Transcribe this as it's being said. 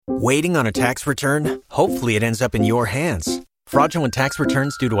Waiting on a tax return? Hopefully it ends up in your hands. Fraudulent tax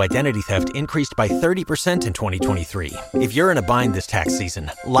returns due to identity theft increased by 30% in 2023. If you're in a bind this tax season,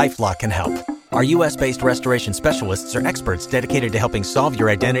 LifeLock can help. Our U.S.-based restoration specialists are experts dedicated to helping solve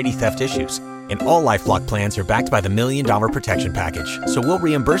your identity theft issues. And all LifeLock plans are backed by the $1 Million Protection Package. So we'll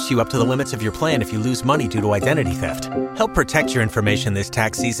reimburse you up to the limits of your plan if you lose money due to identity theft. Help protect your information this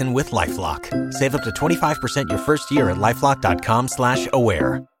tax season with LifeLock. Save up to 25% your first year at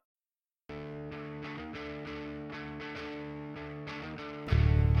LifeLock.com/aware.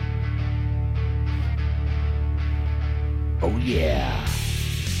 Oh, yeah.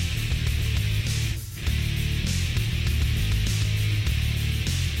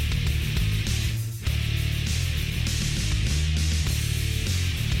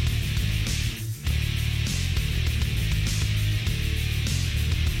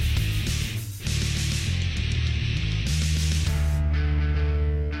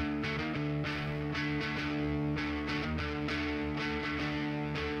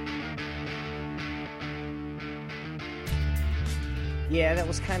 Yeah, that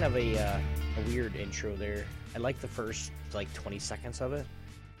was kind of a weird intro there. I like the first, 20 seconds of it.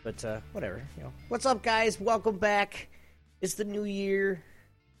 But, whatever, What's up, guys? Welcome back. It's the new year.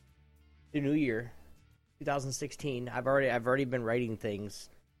 2016. I've already been writing things,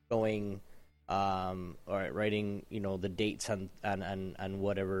 writing, the dates on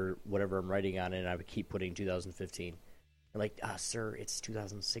whatever I'm writing on, and I would keep putting 2015. I'm like, sir, it's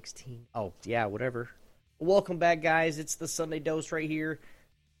 2016. Oh, yeah, whatever. Welcome back, guys. It's the Sunday Dose right here.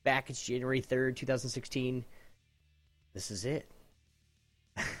 Back, it's January 3rd, 2016. This is it.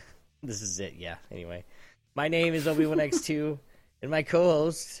 This is it, yeah. Anyway, my name is Obi1X2, and my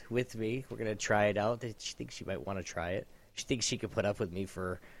co-host with me, we're going to try it out. She thinks she might want to try it. She thinks she could put up with me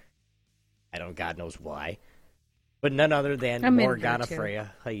for, God knows why. But none other than Morgana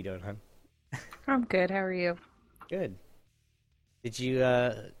Freya. How you doing, hon? I'm good. How are you? Good. Did you,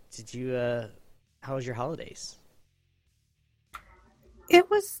 how was your holidays? It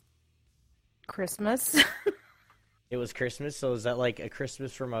was Christmas. It was Christmas? So is that like a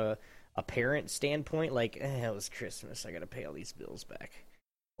Christmas from a parent standpoint? Like, it was Christmas. I got to pay all these bills back.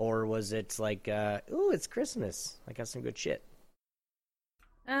 Or was it like, ooh, it's Christmas. I got some good shit.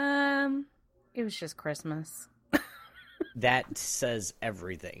 It was just Christmas. That says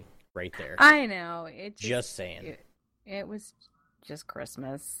everything right there. I know. Just saying. It was just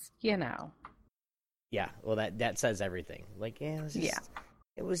Christmas, Yeah, well, that says everything. Like, yeah, it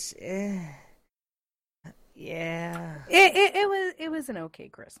was It was an okay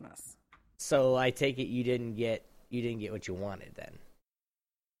Christmas. So I take it you didn't get what you wanted then.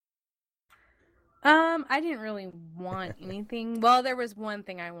 I didn't really want anything. Well, there was one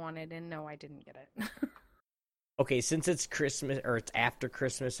thing I wanted, and no, I didn't get it. Okay, since it's Christmas, or it's after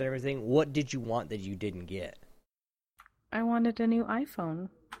Christmas and everything, what did you want that you didn't get? I wanted a new iPhone.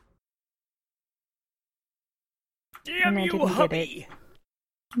 Damn you, hubby!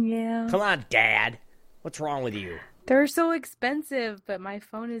 Yeah. Come on, Dad. What's wrong with you? They're so expensive, but my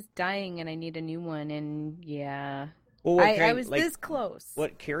phone is dying and I need a new one, and yeah. Well, I was this close.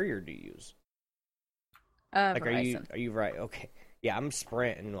 What carrier do you use? Verizon. Are you right? Okay. Yeah, I'm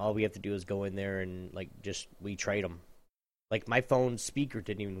Sprint, and all we have to do is go in there and, we trade them. Like, my phone's speaker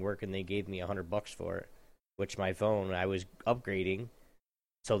didn't even work, and they gave me $100 for it, which my phone, I was upgrading.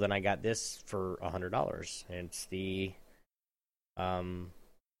 So then I got this for $100, and it's the,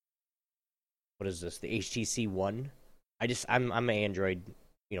 what is this? The HTC One. I'm an Android,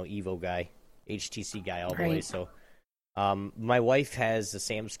 Evo guy, HTC guy all the way. So, my wife has the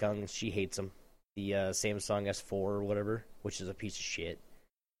Samsung. She hates them, the Samsung S4 or whatever, which is a piece of shit.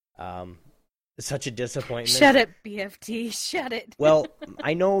 It's such a disappointment. Shut it, BFT. Shut it. Well,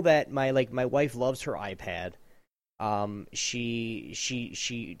 I know that my wife loves her iPad. She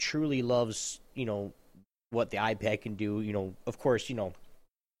truly loves, what the iPad can do. Of course,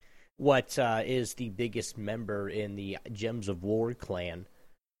 what is the biggest member in the Gems of War clan,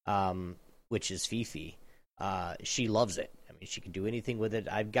 which is Fifi. She loves it. I mean, she can do anything with it.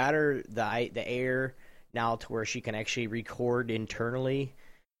 I've got her the Air now to where she can actually record internally,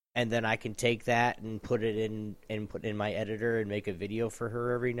 and then I can take that and put it in my editor and make a video for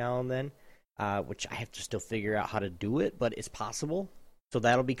her every now and then. Which I have to still figure out how to do it, but it's possible. So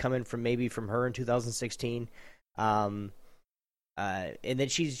that'll be coming from her in 2016. And then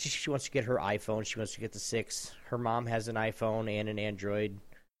she wants to get her iPhone. She wants to get the 6. Her mom has an iPhone and an Android.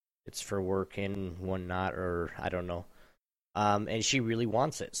 It's for work and whatnot, or I don't know. And she really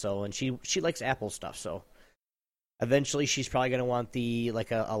wants it. So, and she likes Apple stuff. So eventually she's probably going to want a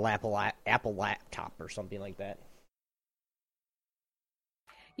Apple laptop or something like that.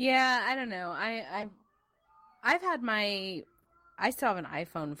 Yeah, I don't know. I've had I still have an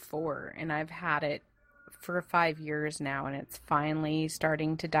iPhone 4, and I've had it for 5 years now, and it's finally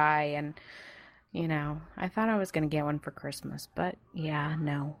starting to die. And I thought I was going to get one for Christmas, but yeah,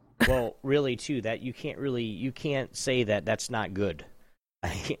 no. Well, really, too, that you can't say that that's not good.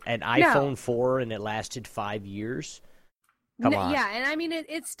 An No. iPhone 4 and it lasted 5 years. Come on. Yeah, and I mean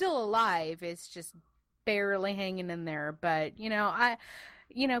it's still alive. It's just barely hanging in there. But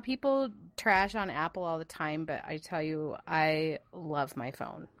people trash on Apple all the time, but I tell you, I love my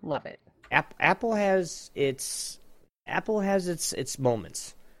phone. Love it. Apple has its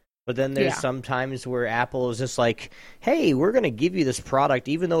moments. But then there's some times where Apple is just like, hey, we're going to give you this product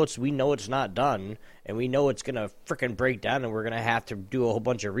even though we know it's not done, and we know it's going to frickin' break down, and we're going to have to do a whole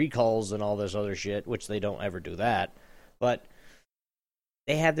bunch of recalls and all this other shit, which they don't ever do that. But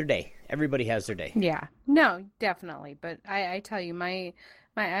they have their day. Everybody has their day. Yeah. No, definitely. But I tell you, my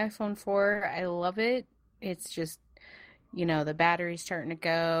iPhone 4, I love it. It's just, the battery's starting to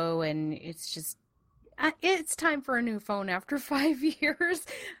go, and it's time for a new phone after 5 years.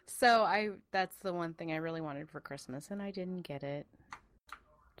 So that's the one thing I really wanted for Christmas, and I didn't get it.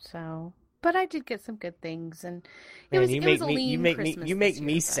 So, but I did get some good things, and it was a lean Christmas. You make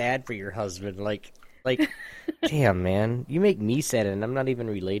me sad for your husband. Like, damn, man, you make me sad, and I'm not even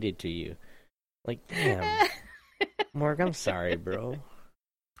related to you. Like, damn, Morg, I'm sorry, bro.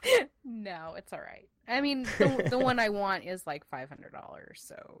 No, it's all right. I mean, the one I want is like $500,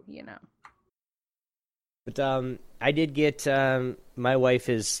 so But I did get my wife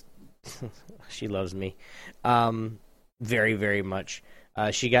is she loves me very, very much.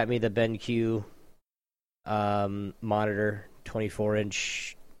 She got me the BenQ monitor,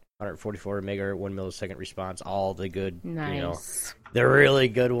 24-inch, 144 mega 1 millisecond response, all the good, nice. The really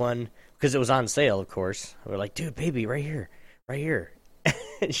good one, because it was on sale, of course. We're like, dude, baby, right here.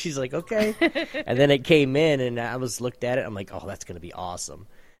 And she's like, okay. And then it came in, and I looked at it. I'm like, oh, that's gonna be awesome.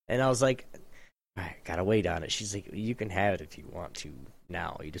 And I was like, I gotta wait on it. She's like, you can have it if you want to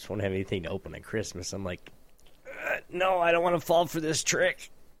now. You just won't have anything to open at Christmas. I'm like, no, I don't want to fall for this trick.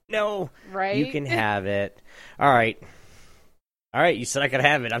 No, right? You can have it. All right. You said I could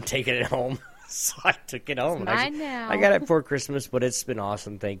have it. I'm taking it home. So I took it home. It's mine now. I got it for Christmas, but it's been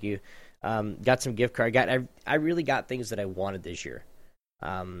awesome. Thank you. Got some gift card. I really got things that I wanted this year.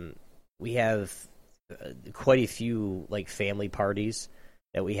 We have quite a few like family parties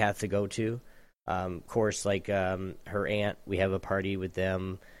that we have to go to. Of course, like her aunt, we have a party with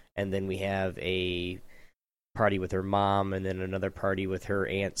them, and then we have a party with her mom, and then another party with her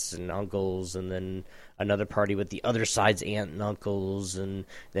aunts and uncles, and then another party with the other side's aunt and uncles, and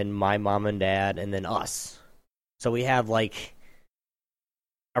then my mom and dad, and then us. So we have like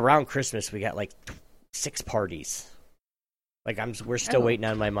around Christmas, we got like 6 parties. Like we're still waiting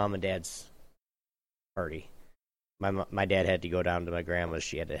on my mom and dad's party. My dad had to go down to my grandma's.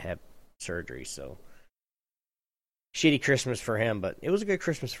 She had to have surgery, so shitty Christmas for him, but it was a good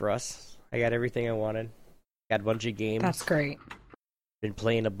Christmas for us. I got everything I wanted. Got a bunch of games. That's great. Been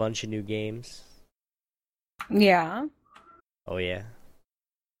playing a bunch of new games. Yeah. Oh yeah.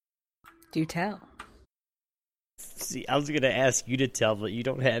 Do tell. See, I was gonna ask you to tell, but you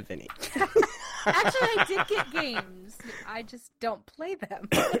don't have any. Actually, I did get games. I just don't play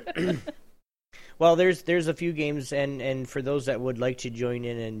them. Well, there's a few games, and for those that would like to join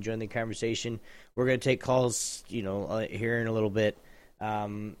in and join the conversation, we're going to take calls, here in a little bit.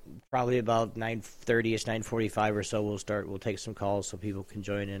 Probably about 9:30ish, 9:45 or so. We'll take some calls so people can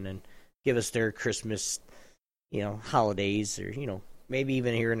join in and give us their Christmas, holidays, or maybe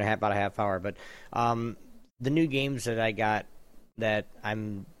even here in about a half hour. But the new games that I got that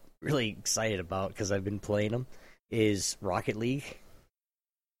I'm really excited about because I've been playing them is Rocket League.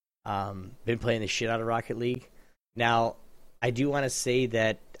 Been playing the shit out of Rocket League. Now, I do want to say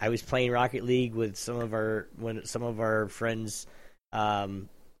that I was playing Rocket League with some of our friends,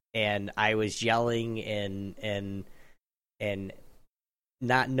 and I was yelling and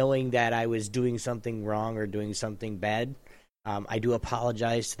not knowing that I was doing something wrong or doing something bad. I do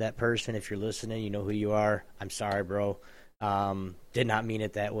apologize to that person. If you're listening, you know who you are. I'm sorry, bro. Did not mean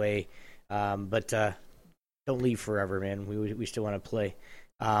it that way. But don't leave forever, man. We still want to play.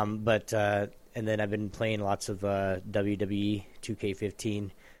 And then I've been playing lots of WWE 2K15,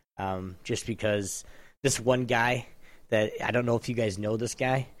 just because this one guy that I don't know if you guys know this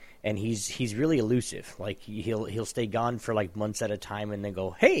guy, and he's really elusive. Like he'll stay gone for like months at a time, and then go,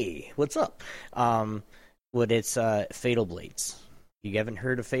 "Hey, what's up?" It's Fatal Blades. You haven't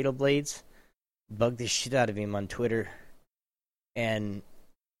heard of Fatal Blades? Bug the shit out of him on Twitter, and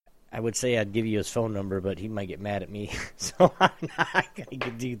I would say I'd give you his phone number, but he might get mad at me, so I'm not going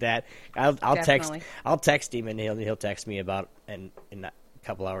to do that. I'll text him, and he'll text me about and a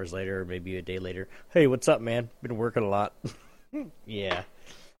couple hours later, or maybe a day later. Hey, what's up, man? Been working a lot. Yeah,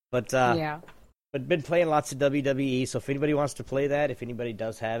 but been playing lots of WWE. So if anybody wants to play that, if anybody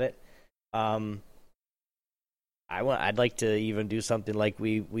does have it, I'd like to even do something like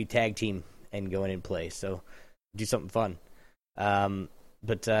we tag team and go in and play. So do something fun. And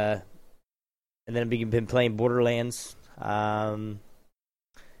then we've been playing Borderlands, trying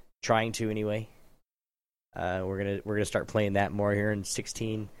to anyway. We're gonna start playing that more here in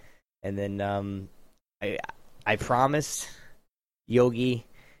 16, and then I promised Yogi,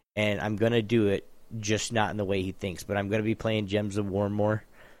 and I'm gonna do it, just not in the way he thinks. But I'm gonna be playing Gems of War more,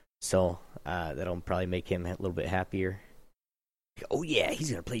 so that'll probably make him a little bit happier. Oh yeah,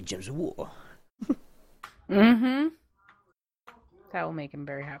 he's gonna play Gems of War. Mm-hmm. That will make him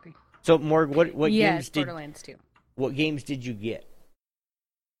very happy. So, Morg, what games did Borderlands 2. What games did you get,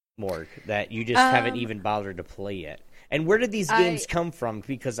 Morg, that you just haven't even bothered to play yet? And where did these games come from?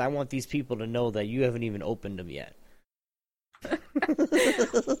 Because I want these people to know that you haven't even opened them yet.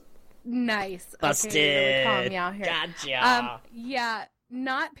 Nice. Busted. Okay, calm me out here. Gotcha. Yeah,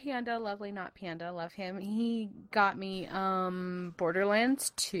 not Panda, lovely, not Panda, love him. He got me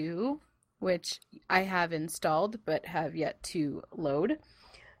Borderlands 2, which I have installed but have yet to load.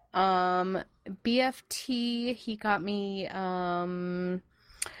 BFT, he got me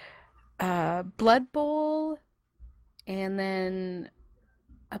Blood Bowl, and then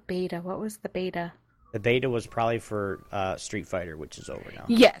a beta. What was the beta? The beta was probably for Street Fighter, which is over now.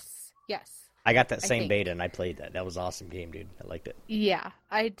 Yes. I got that same beta, and I played that. That was an awesome game, dude. I liked it. Yeah,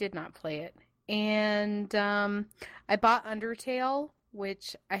 I did not play it. And I bought Undertale,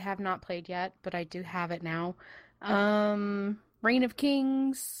 which I have not played yet, but I do have it now. Reign of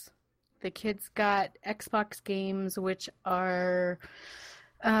Kings. The kids got Xbox games, which are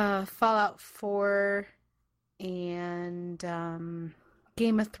Fallout 4 and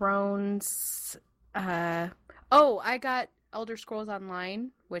Game of Thrones. I got Elder Scrolls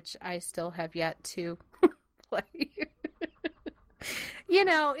Online, which I still have yet to play.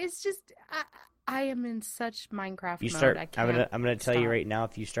 It's just I am in such Minecraft mode. I'm gonna tell you right now,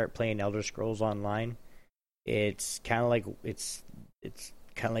 if you start playing Elder Scrolls Online, it's kind of like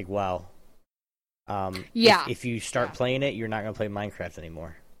WoW. If you start playing it, you're not gonna play Minecraft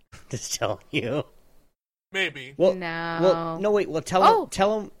anymore. Just telling you. Maybe. Well, no. Wait. Well, tell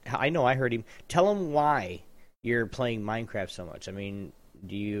him. I know. I heard him. Tell him why you're playing Minecraft so much. I mean,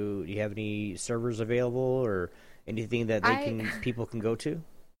 do you have any servers available or anything that people can go to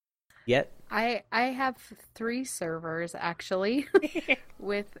yet? I have 3 servers actually,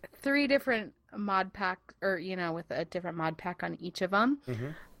 with 3 different mod packs, or with a different mod pack on each of them.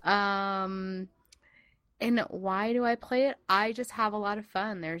 Mm-hmm. And why do I play it? I just have a lot of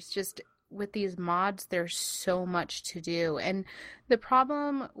fun. There's just, with these mods, there's so much to do. And the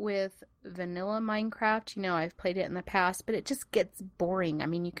problem with vanilla Minecraft, I've played it in the past, but it just gets boring. I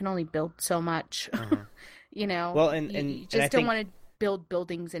mean, you can only build so much. Mm-hmm. Well, and you just don't want to build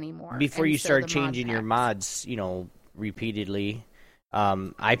buildings anymore. Before you start changing your mods, repeatedly.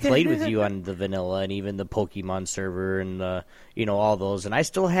 I played with you on the vanilla and even the Pokemon server and all those, and I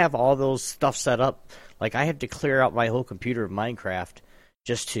still have all those stuff set up. Like, I have to clear out my whole computer of Minecraft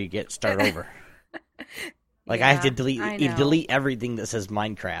just to start over. Like, I have to delete everything that says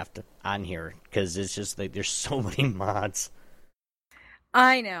Minecraft on here because it's just like there's so many mods.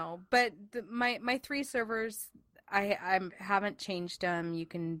 I know, but my 3 servers, I haven't changed them. You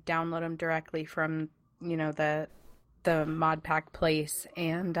can download them directly from the mod pack place,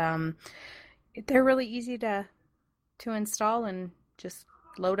 and they're really easy to install and just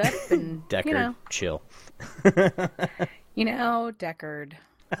load up and Deckard, chill. Deckard.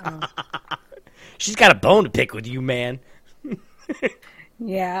 Oh. She's got a bone to pick with you, man.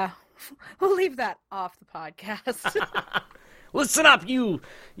 Yeah, we'll leave that off the podcast. Listen up, you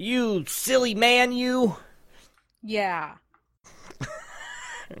silly man, you. Yeah.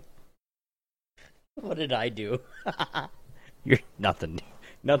 What did I do? You're nothing.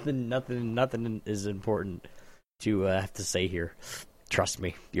 Nothing is important to have to say here. Trust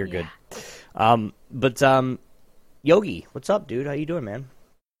me, you're good. But Yogi, what's up, dude? How you doing, man?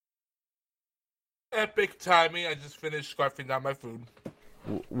 Epic timing. I just finished scarfing down my food.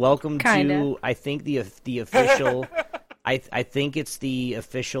 Welcome to, I think, the official. I think it's the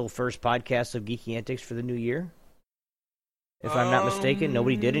official first podcast of Geeky Antics for the new year. If I'm not mistaken,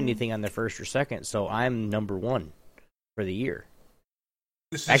 nobody did anything on the first or second, so I'm number 1 for the year.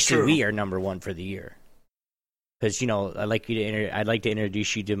 This is Actually, true. we are number 1 for the year. Because I'd like to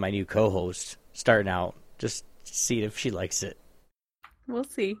introduce you to my new co-host, starting out. Just see if she likes it. We'll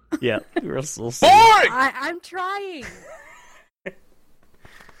see. Yeah, we'll see. I'm trying.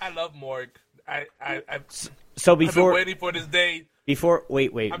 I love Morg. I've been waiting for this day. I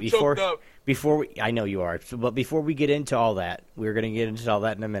know you are. But before we get into all that, we're going to get into all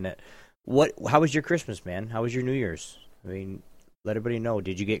that in a minute. How was your Christmas, man? How was your New Year's? I mean, let everybody know.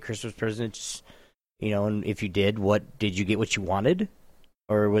 Did you get Christmas presents? And if you did, did you get what you wanted?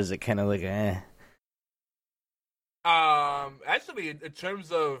 Or was it kind of like, eh? Actually, in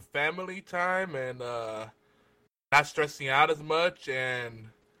terms of family time and not stressing out as much and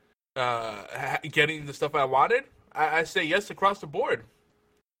getting the stuff I wanted, I say yes across the board.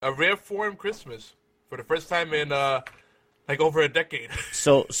 A rare form Christmas for the first time in over a decade.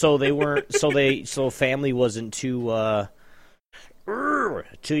 So family wasn't too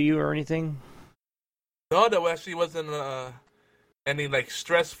you or anything? No, there actually wasn't any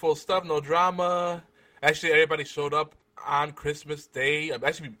stressful stuff, no drama. Actually, everybody showed up on Christmas Day.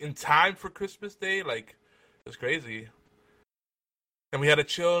 Actually, in time for Christmas Day. It was crazy. And we had a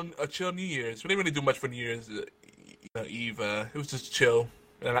chill New Year's. We didn't really do much for New Year's Eve. It was just chill,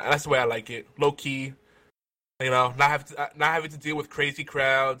 and that's the way I like it. Low key, not having to deal with crazy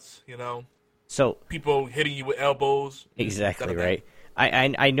crowds. So people hitting you with elbows. Exactly right.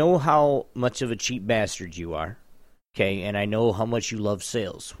 I know how much of a cheap bastard you are. Okay, and I know how much you love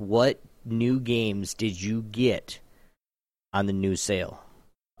sales. What new games did you get on the new sale,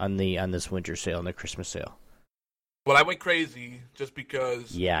 on this winter sale, on the Christmas sale? Well, I went crazy just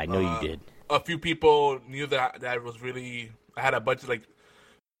because. Yeah, I know you did. A few people knew that I was really. I had a bunch of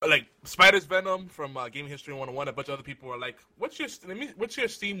like Spider's Venom from Gaming History 101. A bunch of other people were like, "What's your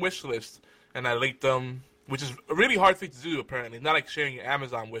Steam wish list?" And I linked them, which is a really hard thing to do. Apparently, not like sharing your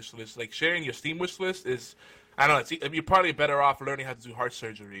Amazon wish list. Like sharing your Steam wish list is. I don't know. You're probably better off learning how to do heart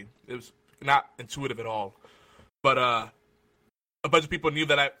surgery. It was not intuitive at all. But a bunch of people knew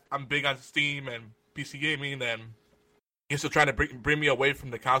that I'm big on Steam and PC gaming, and he's still trying to bring me away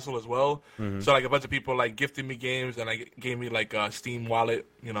from the console as well. Mm-hmm. So a bunch of people gifted me games, and gave me Steam wallet,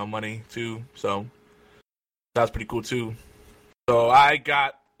 money too. So that was pretty cool too. So I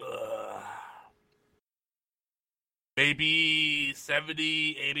got maybe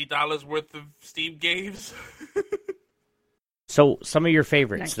 $70, $80 worth of Steam games. So some of your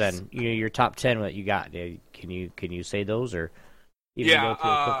favorites, nice. Then your top 10 that you got. Can you say those, or even go through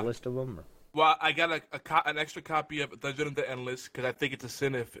a quick list of them? Or? Well, I got an extra copy of Dungeon of the Endless because I think it's a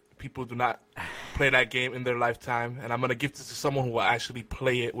sin if people do not play that game in their lifetime, and I'm gonna gift this to someone who will actually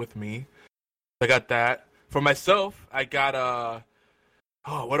play it with me. I got that. For myself, I got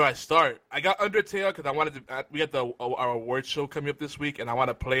where do I start? I got Undertale because I wanted to. We had our award show coming up this week, and I want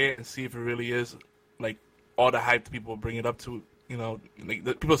to play it and see if it really is all the hype that people bring it up to.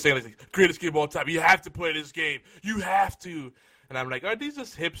 People saying it's greatest game of all time. You have to play this game. You have to. And I'm like, are these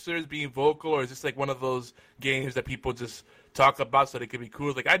just hipsters being vocal, or is this one of those games that people just talk about so they can be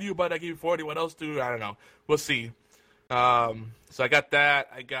cool? I knew about that game before. Anyone else do? I don't know. We'll see. So I got that.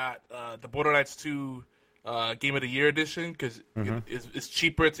 I got the Borderlands 2 Game of the Year edition because it's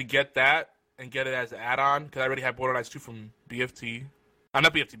cheaper to get that and get it as an add-on because I already have Borderlands 2 from BFT.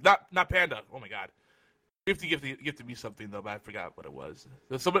 Not BFT. Not Panda. Oh, my God. BFT gifted me something, though, but I forgot what it was.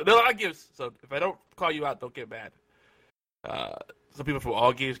 There's a lot of gifts, so if I don't call you out, don't get mad. Some people from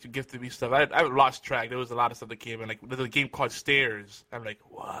all games could gift me stuff. I lost track. There was a lot of stuff that came in. There's a game called Stairs. I'm like,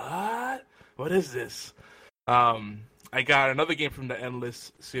 what? What is this? I got another game from the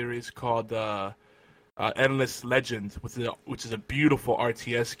Endless series called Endless Legend, which is a beautiful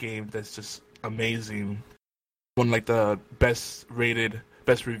RTS game that's just amazing. One of the best rated,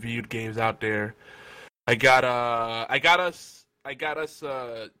 best reviewed games out there. I got us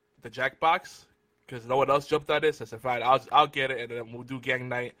the Jackbox. Because no one else jumped on this. I said, fine, I'll get it, and then we'll do gang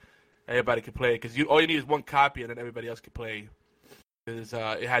night. Everybody can play it. Because all you need is one copy, and then everybody else can play. Because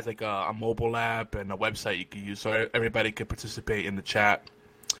it has a mobile app and a website you can use, so everybody can participate in the chat.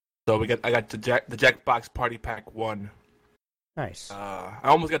 So I got the Jackbox Party Pack 1. Nice. I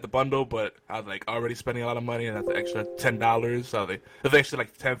almost got the bundle, but I was already spending a lot of money, and that's the extra $10. So there's extra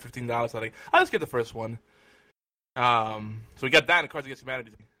 $10, $15. So I'll just get the first one. So we got that in Cards Against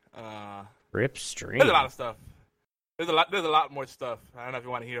Humanity. Ripstream. There's a lot of stuff. There's a lot more stuff. I don't know if you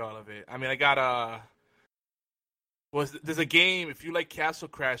want to hear all of it. I mean, I got there's a game, if you like Castle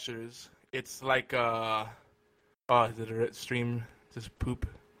Crashers, it's is it a stream? Just poop?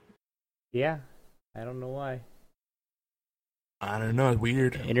 Yeah. I don't know why. I don't know. It's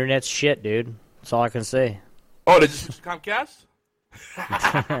weird. Internet's shit, dude. That's all I can say. Oh, they just Comcast?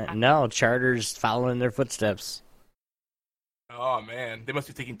 No, Charter's following their footsteps. Oh man, they must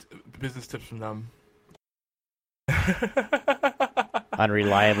be taking business tips from them.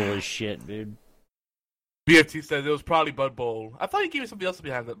 Unreliable as shit, dude. BFT says it was probably Blood Bowl. I thought he gave me something else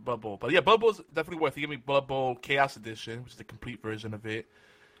behind the Blood Bowl, but yeah, Blood Bowl's definitely worth. He gave me Blood Bowl Chaos Edition, which is the complete version of it,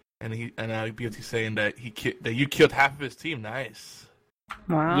 and BFT saying that that you killed half of his team. Nice.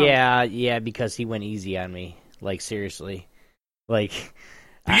 Wow. Yeah, because he went easy on me. Like seriously, like.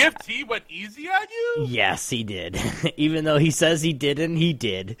 BFT went easy on you? Yes, he did. Even though he says he didn't, he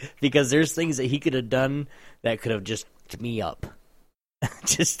did. Because there's things that he could have done that could have just me up.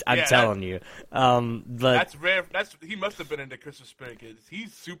 I'm telling you. But that's rare. He must have been in the Christmas spirit because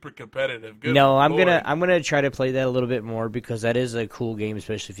he's super competitive. Good no, Lord. I'm gonna try to play that a little bit more because that is a cool game,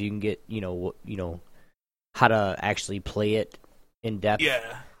 especially if you can get how to actually play it in depth.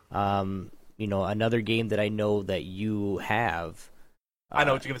 Yeah. Another game that I know that you have. I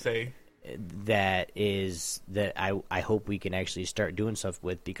know what you're gonna say. That I hope we can actually start doing stuff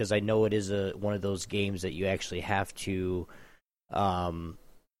with because I know it is one of those games that you actually have to learn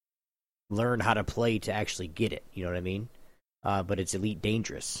how to play to actually get it. You know what I mean? But it's Elite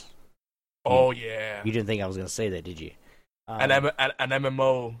Dangerous. Oh yeah. You didn't think I was gonna say that, did you? An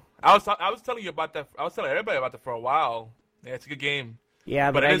MMO. I was telling you about that. I was telling everybody about that for a while. Yeah, it's a good game.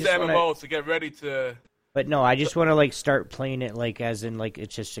 Yeah, but it is an MMO, so get ready to. But no, I just want to start playing it as in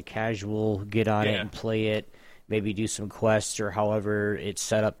it's just a casual get on it and play it, maybe do some quests or however it's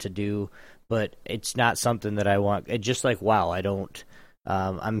set up to do. But it's not something that I want. Just like WoW, I don't.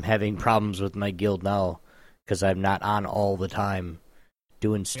 I'm having problems with my guild now because I'm not on all the time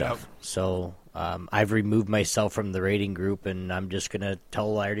doing stuff. Yep. So I've removed myself from the raiding group, and I'm just gonna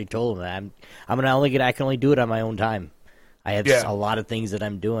tell. I already told them that I can only do it on my own time. I have a lot of things that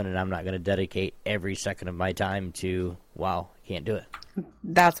I'm doing, and I'm not going to dedicate every second of my time to WoW. Can't do it.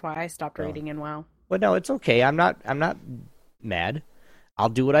 That's why I stopped raiding in WoW. Well, no, it's okay. I'm not mad. I'll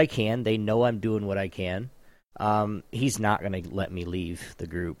do what I can. They know I'm doing what I can. He's not going to let me leave the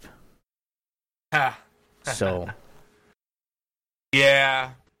group. So. Yeah,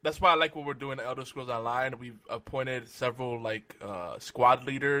 that's why I like what we're doing at Elder Scrolls Online. We've appointed several squad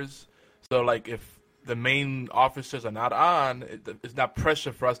leaders. So if the main officers are not on, it's not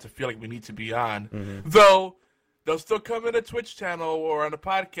pressure for us to feel like we need to be on. Mm-hmm. Though, they'll still come in a Twitch channel or on a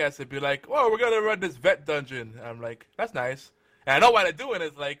podcast and be like, oh, we're going to run this vet dungeon. And I'm like, that's nice. And I know why they're doing it.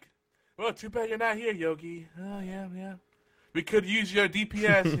 It's like, well, too bad you're not here, Yogi. Oh, yeah. We could use your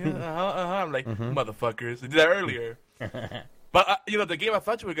DPS. Yeah, I'm like, motherfuckers. They did that earlier. But, the game I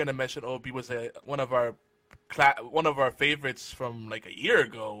thought you were going to mention, OB, was one of our favorites from a year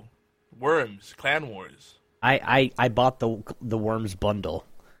ago. Worms, Clan Wars. I bought the Worms bundle.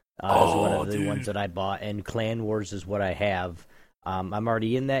 It was one of the ones that I bought, and Clan Wars is what I have. I'm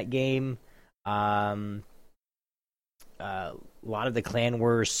already in that game. A lot of the Clan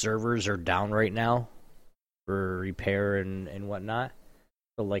Wars servers are down right now for repair and whatnot.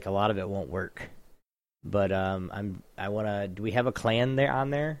 So a lot of it won't work. But do we have a clan there on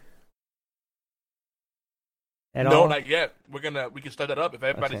there? No, not yet. We can start that up if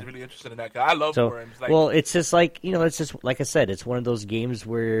everybody's really interested in that. Cause I love Worms. It's just it's just like I said, it's one of those games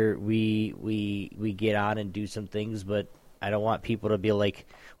where we get on and do some things, but I don't want people to be like,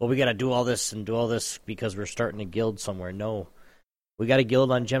 well, we got to do all this because we're starting a guild somewhere. No, we got a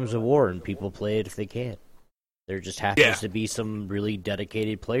guild on Gems of War, and people play it if they can. There just happens to be some really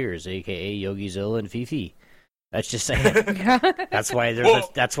dedicated players, aka YogiZilla and Fifi. That's just saying. That's why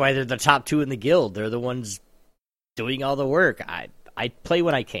they're the top two in the guild. They're the ones doing all the work. I play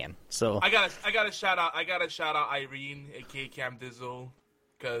when I can. So I gotta shout out Irene, aka Cam Dizzle,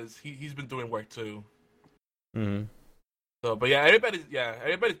 because he's been doing work too. Mm-hmm. So, but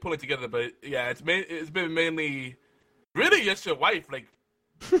everybody's pulling together. But it's been mainly really just your wife,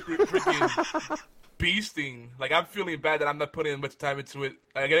 freaking beasting. I'm feeling bad that I'm not putting much time into it.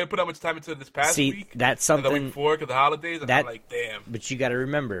 I didn't put that much time into it this past week. That's something. The week before because of the holidays, and I'm like, damn. But you got to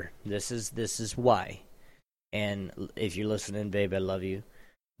remember, this is why. And if you're listening, babe, I love you.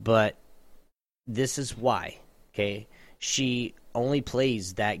 But this is why, okay? She only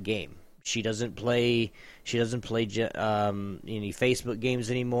plays that game. She doesn't play any Facebook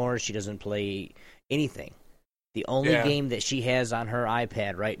games anymore. She doesn't play anything. The only game that she has on her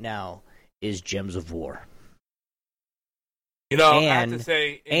iPad right now is Gems of War. I have to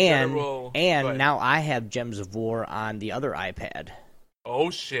say, general... And now I have Gems of War on the other iPad.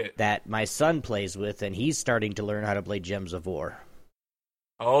 Oh, shit. That my son plays with, and he's starting to learn how to play Gems of War.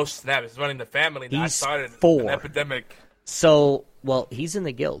 Oh, snap. It's running the family. Now. He's I started 4. An epidemic. So, he's in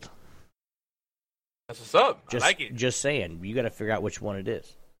the guild. That's what's up. I like it. Just saying. You got to figure out which one it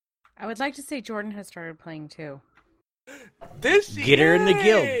is. I would like to say Jordan has started playing, too. Get her in the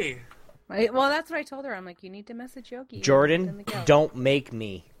guild. Well, that's what I told her. I'm like, you need to message Yogi. Jordan, don't make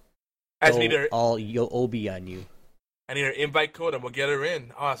me. I'll OB on you. I need her invite code and we'll get her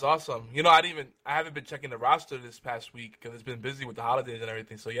in. Oh, that's awesome. You know, I haven't been checking the roster this past week because it's been busy with the holidays and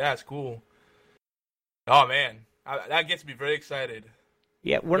everything. So yeah, it's cool. Oh man, that gets me very excited.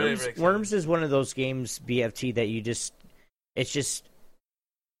 Yeah, Worms is one of those games, BFT, that it's just,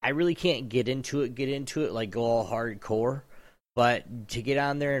 I really can't get into it, like go all hardcore. But to get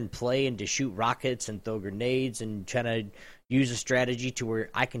on there and play and to shoot rockets and throw grenades and try to use a strategy to where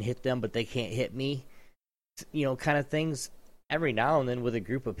I can hit them but they can't hit me, you know, kind of things, every now and then with a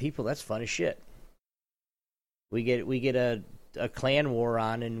group of people, that's fun as shit. We get a clan war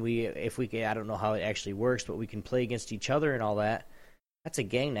on, and I don't know how it actually works, but we can play against each other and all that. That's a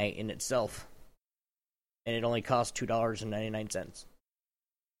gang night in itself. And it only costs $2.99.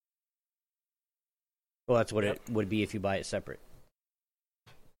 Well, that's what it would be if you buy it separate.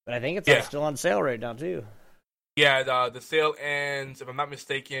 But I think it's still on sale right now, too. Yeah, the sale ends, if I'm not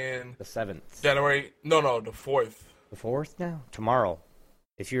mistaken... The 7th. January... No, the 4th. The 4th now? Tomorrow.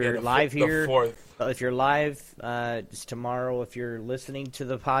 If you're live here... The 4th. If you're live, it's tomorrow. If you're listening to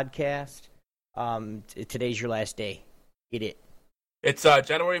the podcast, today's your last day. Get it. It's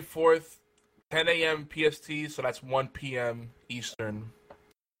January 4th, 10 a.m. PST, so that's 1 p.m. Eastern.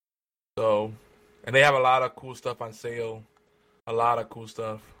 So... And they have a lot of cool stuff on sale. A lot of cool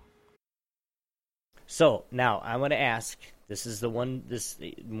stuff. So, now, I'm going to ask, this is the one,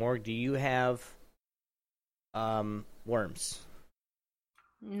 Morg, do you have Worms?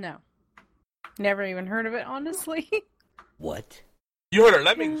 No. Never even heard of it, honestly. What? You heard of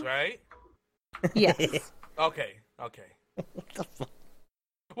Lemmings, right? Yes. Okay. What the fuck?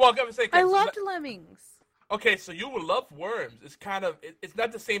 Well, I'm going to say... I loved Lemmings. Okay, so you will love Worms. It's kind of, it's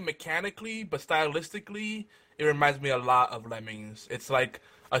not the same mechanically, but stylistically, it reminds me a lot of Lemmings. It's like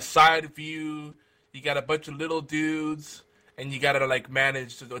a side view, you got a bunch of little dudes, and you gotta like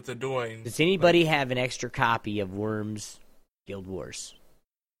manage what they're doing. Does anybody have an extra copy of Worms Guild Wars?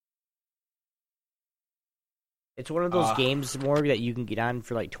 It's one of those games, more that you can get on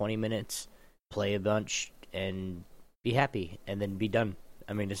for like 20 minutes, play a bunch, and be happy, and then be done.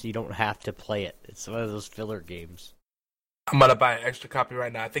 I mean, you don't have to play it. It's one of those filler games. I'm going to buy an extra copy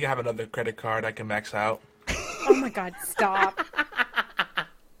right now. I think I have another credit card I can max out. Oh my god, stop.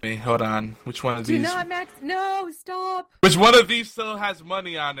 Wait, hold on. Which one of these? Do not max. No, stop. Which one of these still has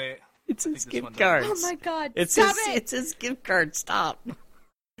money on it? It's his gift cards. Oh my god, it's stop his, it. It's his gift card. Stop.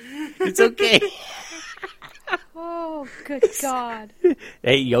 It's okay. Oh, good god.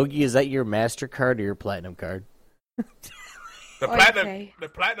 Hey, Yogi, is that your MasterCard or your Platinum card? The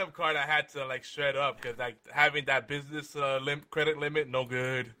platinum card I had to like shred up because like having that business credit limit, no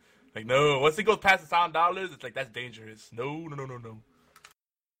good. Like no, once it goes past $1,000, it's like that's dangerous. No.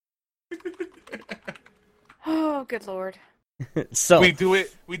 Oh, good lord. So we do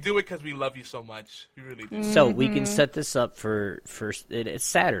it because we love you so much. We really do. So we can set this up for it's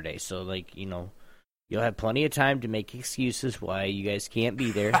Saturday, so like you know, you'll have plenty of time to make excuses why you guys can't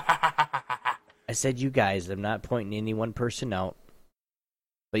be there. I said you guys. I'm not pointing any one person out.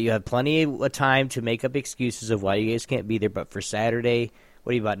 But you have plenty of time to make up excuses of why you guys can't be there. But for Saturday,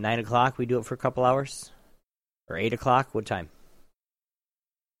 what are you, about 9 o'clock? We do it for a couple hours? Or 8 o'clock? What time?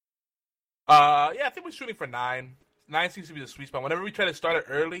 Yeah, I think we're shooting for 9. 9 seems to be the sweet spot. Whenever we try to start it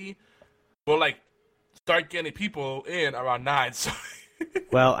early, we'll like start getting people in around 9. So.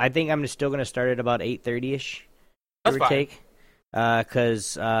 Well, I think I'm still going to start at about 8:30ish. That's fine. Take.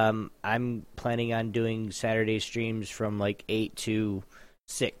 Because I'm planning on doing Saturday streams from like 8 to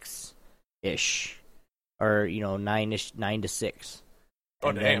 6-ish, or 9 to 6,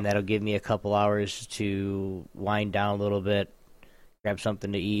 and then that'll give me a couple hours to wind down a little bit, grab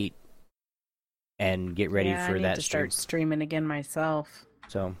something to eat, and get ready for I need that to stream. Start streaming again myself.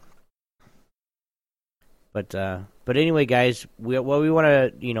 So, but anyway, guys, we want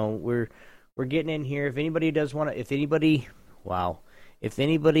to, we're getting in here. If anybody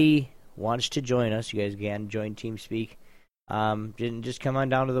wants to join us, you guys can join TeamSpeak. Just come on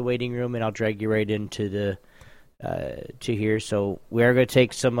down to the waiting room, and I'll drag you right into the to here. So we are going to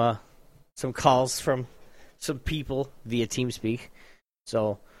take some calls from some people via TeamSpeak.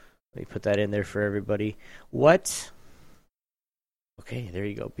 So let me put that in there for everybody. What? Okay, there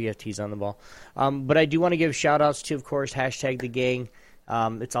you go. BFT's on the ball. But I do want to give shout-outs to, of course, #TheGang.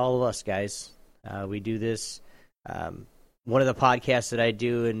 It's all of us, guys. We do this. One of the podcasts that I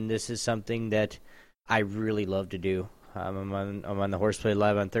do, and this is something that I really love to do. I'm on the Horseplay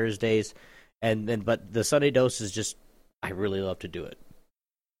Live on Thursdays, but the Sunday Dose is just, I really love to do it.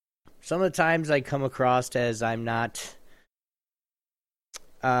 Some of the times I come across as I'm not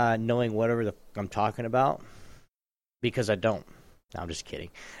knowing whatever I'm talking about, because I don't. No, I'm just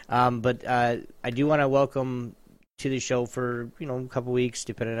kidding. But I do want to welcome to the show for a couple weeks,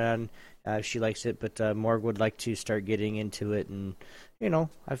 depending on if she likes it. But Morg would like to start getting into it, and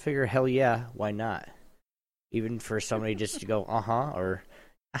I figure, hell yeah, why not? Even for somebody just to go, or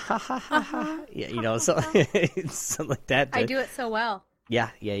ha ha ha ha, yeah, something like that. I do it so well. Yeah.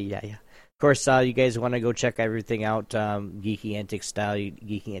 Of course, you guys want to go check everything out, Geeky Antics style,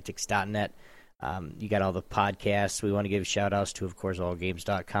 geekyantics.net. You got all the podcasts. We want to give shout-outs to, of course,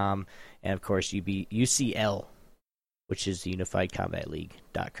 allgames.com, and, of course, UCL, which is the Unified Combat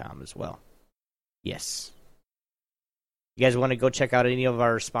League.com as well. Yes. You guys want to go check out any of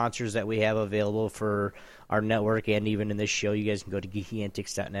our sponsors that we have available for our network and even in this show, you guys can go to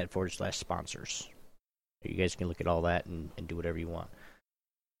geekyantics.net/sponsors. You guys can look at all that and do whatever you want.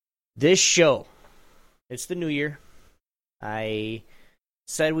 This show, it's the new year. I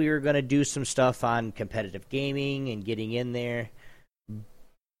said we were going to do some stuff on competitive gaming and getting in there,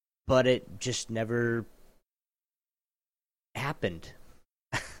 but it just never happened,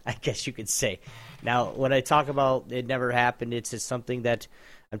 I guess you could say. Now, when I talk about it never happened, it's just something that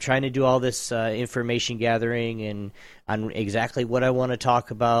I'm trying to do all this information gathering and on exactly what I want to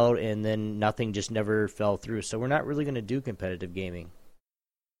talk about, and then nothing just never fell through. So we're not really going to do competitive gaming.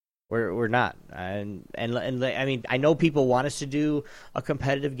 We're not, and I mean, I know people want us to do a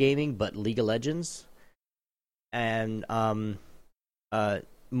competitive gaming, but League of Legends, and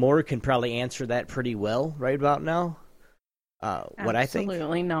Moore can probably answer that pretty well right about now. What I think,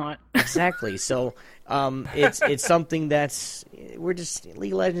 absolutely not. Exactly. So it's something that's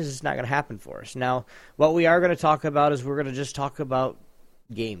League of Legends is not going to happen for us. Now, what we are going to talk about is we're going to just talk about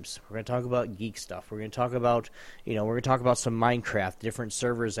games. We're going to talk about geek stuff. We're going to talk about, we're going to talk about some Minecraft, different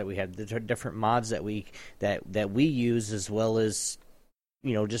servers that we have, the different mods that we use, as well as,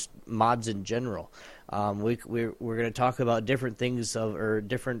 just mods in general. We're going to talk about different things or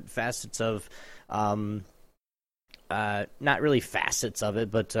different facets of, not really facets of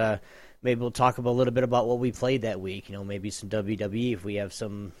it, but maybe we'll talk a little bit about what we played that week. Maybe some WWE if we have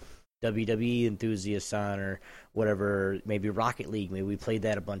some WWE enthusiasts on, or whatever. Maybe Rocket League. Maybe we played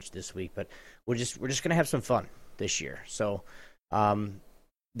that a bunch this week. But we're just gonna have some fun this year. So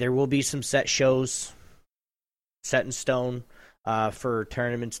there will be some set shows, set in stone, for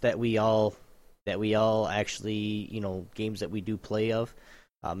tournaments that we all actually, games that we do play of.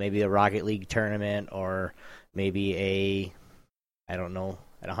 Maybe a Rocket League tournament, or maybe I don't know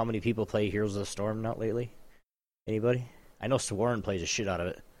how many people play Heroes of the Storm not lately. Anybody? I know Swarm plays a shit out of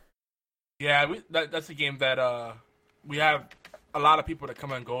it. Yeah, that's a game that we have a lot of people that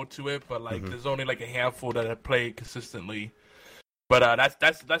come and go to it, but there's only a handful that have played consistently. But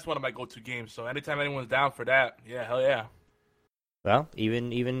that's one of my go-to games. So anytime anyone's down for that, yeah, hell yeah. Well,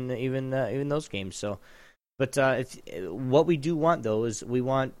 even those games. So, but what we do want though is we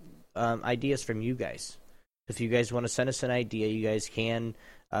want ideas from you guys. If you guys want to send us an idea, you guys can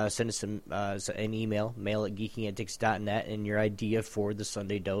send us an email, mail@geekyantics.net, and your idea for the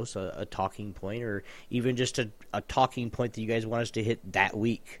Sunday Dose, a talking point, or even just a talking point that you guys want us to hit that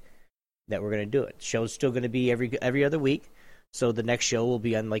week that we're going to do it. Show's still going to be every other week, so the next show will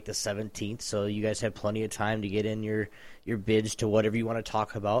be on the 17th, so you guys have plenty of time to get in your bids to whatever you want to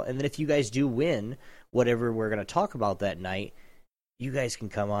talk about. And then if you guys do win whatever we're going to talk about that night, you guys can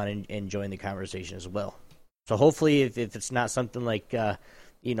come on and join the conversation as well. So hopefully if it's not something like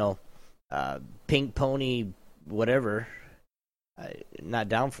Pink Pony, whatever. Not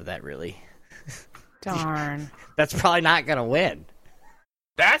down for that, really. Darn. That's probably not gonna win.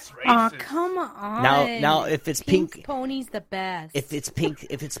 That's racist. Oh, come on. Now, if it's Pink Pony's the best. If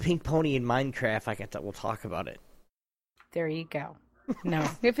it's Pink Pony in Minecraft, we'll talk about it. There you go. No,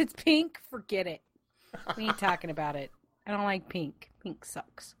 if it's pink, forget it. We ain't talking about it. I don't like pink. Pink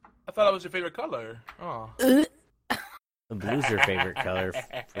sucks. I thought that was your favorite color. Oh. The blue's your favorite color,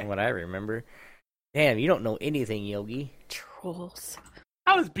 from what I remember. Damn, you don't know anything, Yogi. Trolls.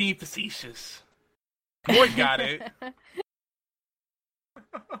 I was being facetious. Morgan got it.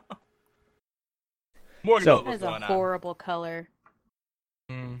 Morgan knows what's going on. That's a horrible color.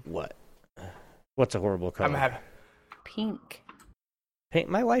 What? What's a horrible color? Pink. Pink.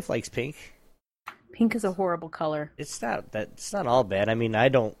 My wife likes pink. Pink is a horrible color. It's not all bad. I mean, I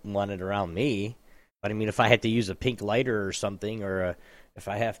don't want it around me. But I mean, if I had to use a pink lighter or something, or if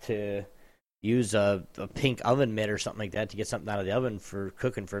I have to use a pink oven mitt or something like that to get something out of the oven for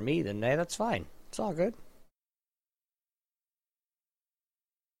cooking for me, then hey, that's fine. It's all good.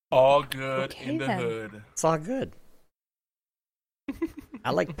 All good Okay, in the then. hood. It's all good.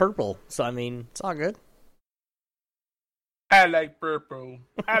 I like purple, so I mean, it's all good. I like purple.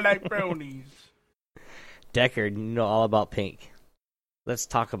 I like brownies. Decker, you know all about pink. Let's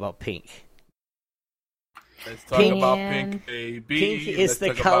talk about pink. Let's talk about pink, baby. Pink is Let's the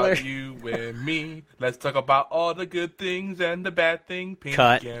talk color. about you and me. Let's talk about all the good things and the bad thing pink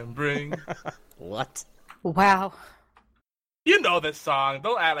Cut. can bring. What? Wow. You know this song.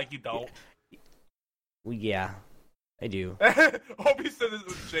 Don't act like you don't. Well, yeah, I do. Hope he said this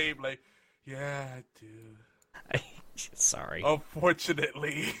with shame. Like, yeah, I do. Sorry.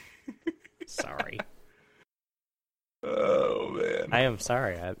 Unfortunately. Sorry. Oh, man. I am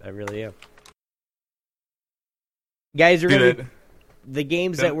sorry. I really am. Guys, the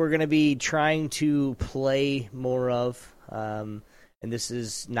games that we're going to be trying to play more of, and this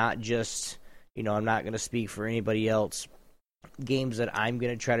is not just, I'm not going to speak for anybody else. Games that I'm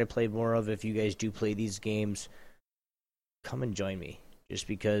going to try to play more of, if you guys do play these games, come and join me. Just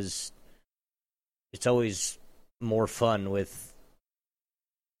because it's always more fun with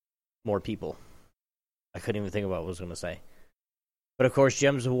more people. I couldn't even think about what I was going to say. But of course,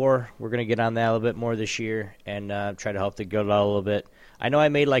 Gems of War, we're going to get on that a little bit more this year and try to help the guild out a little bit. I know I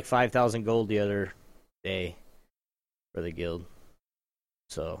made like 5,000 gold the other day for the guild.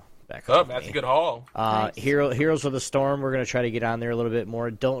 So, back up. That's a good haul. Nice. Heroes of the Storm, we're going to try to get on there a little bit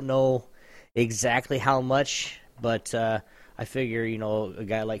more. Don't know exactly how much, but I figure, a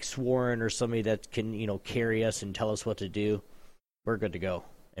guy like Sworn or somebody that can, carry us and tell us what to do, we're good to go.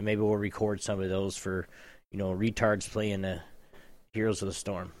 And maybe we'll record some of those for, retards playing Heroes of the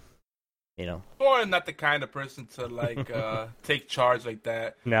Storm. Or not the kind of person to take charge like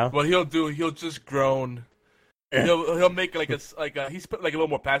that. No. What he'll just groan. He'll make he's like a little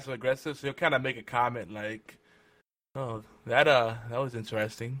more passive aggressive. So he'll kind of make a comment like, "Oh, that was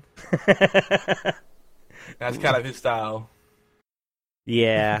interesting." That's kind of his style.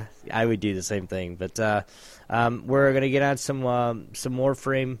 Yeah, I would do the same thing. But we're gonna get on some more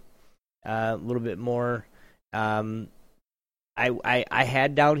frame, a little bit more. I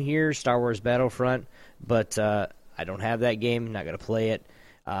had down here Star Wars Battlefront, but I don't have that game. Not gonna play it.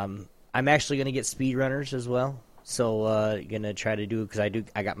 I'm actually gonna get speedrunners as well. So gonna try to do, because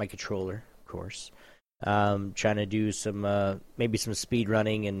I got my controller, of course. Trying to do some maybe some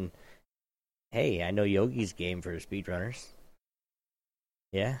speedrunning, and hey, I know Yogi's game for speedrunners.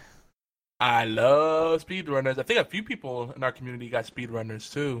 Yeah. I love speedrunners. I think a few people in our community got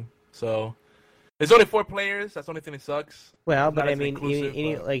speedrunners too. So there's only 4 players. That's the only thing that sucks. Well, but I mean,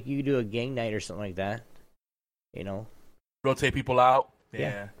 but... like you do a gang night or something like that. Rotate people out.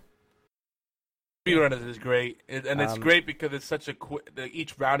 Yeah. Speedrunners is great, and it's great because it's such a quick.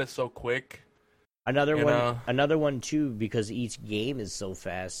 Each round is so quick. Another one too, because each game is so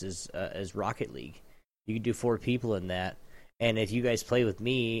fast, is Rocket League. You can do 4 people in that, and if you guys play with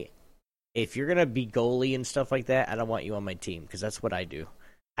me, if you're gonna be goalie and stuff like that, I don't want you on my team, because that's what I do.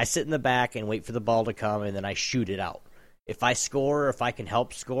 I sit in the back and wait for the ball to come, and then I shoot it out. If I score, or if I can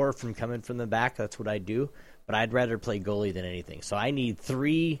help score from coming from the back, that's what I do. But I'd rather play goalie than anything. So I need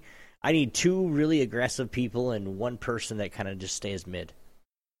 2 really aggressive people and 1 person that kind of just stays mid.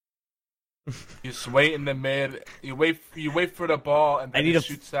 You just wait in the mid. You wait for the ball, and then it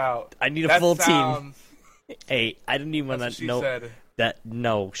shoots out. I need a full team. Hey, I didn't even want to know that.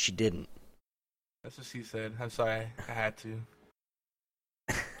 No, she didn't. That's what she said. I'm sorry. I had to.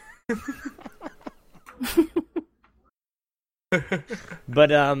 But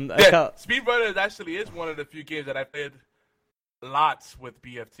Speedrunners actually is one of the few games that I played lots with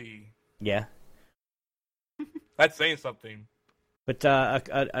BFT. Yeah. That's saying something. But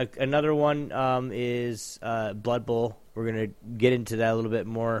another one is Blood Bowl. We're gonna get into that a little bit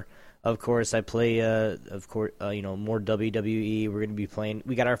more. Of course, I play more WWE. We're gonna be playing.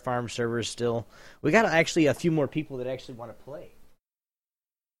 We got our farm servers still. We got actually a few more people that actually want to play.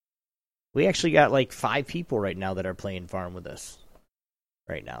 We actually got like 5 people right now that are playing farm with us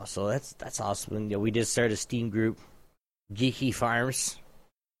right now. So that's awesome. We just started a Steam group, Geeky Farms.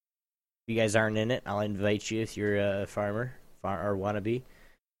 If you guys aren't in it, I'll invite you if you're a farmer or wannabe.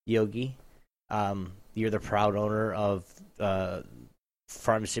 Yogi, you're the proud owner of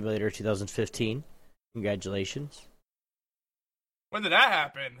Farm Simulator 2015. Congratulations. When did that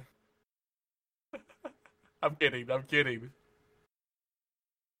happen? I'm kidding.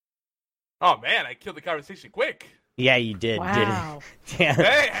 Oh, man, I killed the conversation quick. Yeah, you did. Wow. Yeah.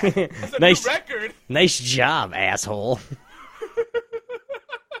 Hey, that's a nice new record. Nice job, asshole.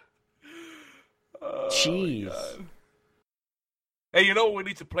 Jeez. Hey, you know what we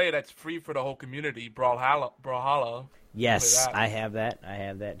need to play that's free for the whole community? Brawlhalla. Yes, I have that. I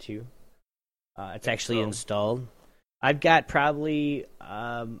have that too. It's actually installed. I've got probably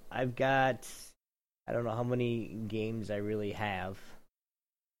I've got I don't know how many games I really have.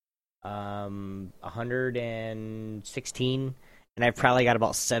 116, and I've probably got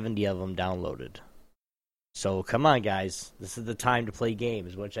about 70 of them downloaded. So come on, guys, this is the time to play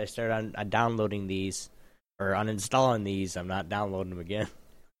games. Once I start on downloading these or uninstalling these, I'm not downloading them again. If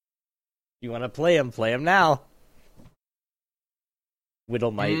you want to play them now.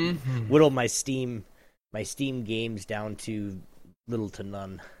 Whittle my Steam games down to little to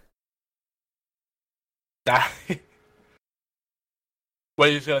none. Well,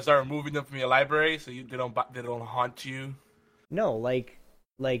 you're just gonna start removing them from your library so they don't haunt you. No, like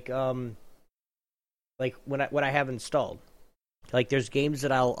when I have installed, like there's games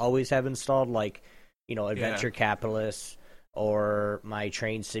that I'll always have installed, like Adventure Capitalist or my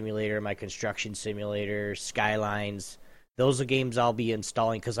train simulator, my construction simulator, Skylines. Those are games I'll be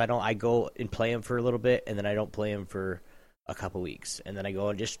installing because I go and play them for a little bit, and then I don't play them for a couple weeks, and then I go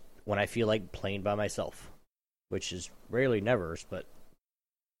and just when I feel like playing by myself, which is rarely never, but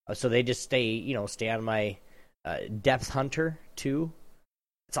so they just stay on my Depth Hunter 2.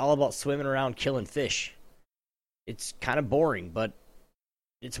 It's all about swimming around killing fish. It's kind of boring, but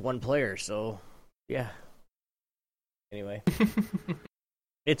it's one player, so yeah. Anyway,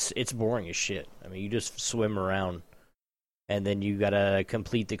 it's boring as shit. I mean, you just swim around, and then you gotta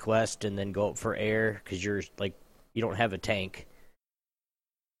complete the quest, and then go up for air because you don't have a tank.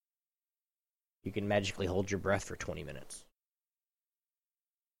 You can magically hold your breath for 20 minutes.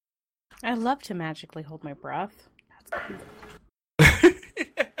 I love to magically hold my breath. That's cool.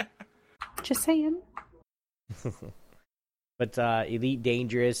 Just saying. But Elite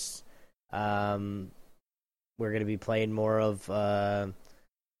Dangerous, we're going to be playing more of.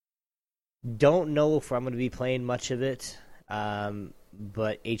 Don't know if I'm going to be playing much of it,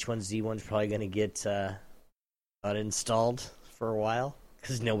 but H1Z1's probably going to get uninstalled for a while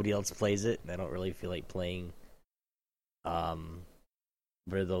because nobody else plays it, and I don't really feel like playing for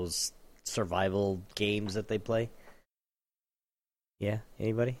those survival games that they play. Yeah,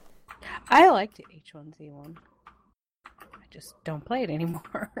 anybody? I liked it, H1Z1. I just don't play it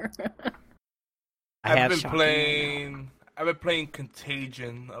anymore. I've been playing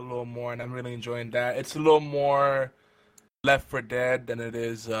Contagion a little more, and I'm really enjoying that. It's a little more Left 4 Dead than it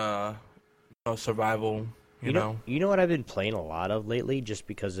is survival. You know what I've been playing a lot of lately, just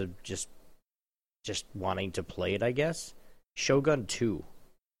because of just wanting to play it, I guess. Shogun 2.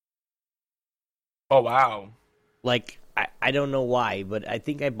 Oh wow! Like I don't know why, but I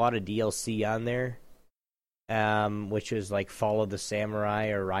think I bought a DLC on there, which was like Fall of the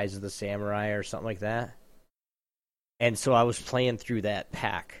Samurai or Rise of the Samurai or something like that. And so I was playing through that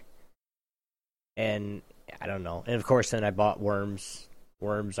pack, and I don't know. And of course, then I bought Worms,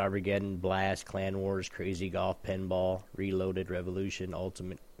 Armageddon, Blast, Clan Wars, Crazy Golf, Pinball, Reloaded, Revolution,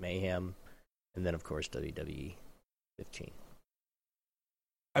 Ultimate Mayhem, and then of course WWE 15.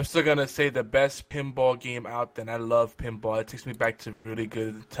 I'm still gonna say the best pinball game out there, and I love pinball. It takes me back to really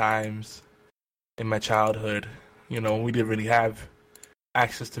good times in my childhood. We didn't really have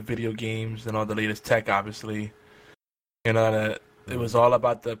access to video games and all the latest tech, obviously. That it was all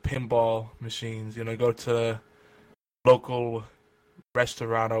about the pinball machines. Go to a local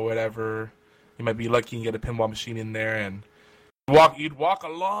restaurant or whatever. You might be lucky and get a pinball machine in there, and you'd walk a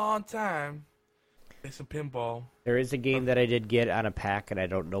long time. Play some pinball. There is a game that I did get on a pack, and I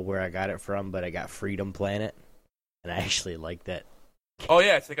don't know where I got it from, but I got Freedom Planet, and I actually like that. Oh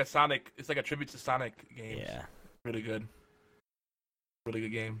yeah, it's like a Sonic. It's like a tribute to Sonic games. Yeah, really good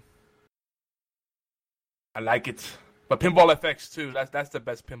game. I like it. But Pinball FX too. That's the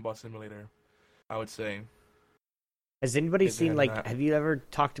best pinball simulator, I would say. Has anybody seen have you ever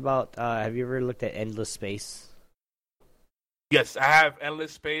talked about? Have you ever looked at Endless Space? Yes, I have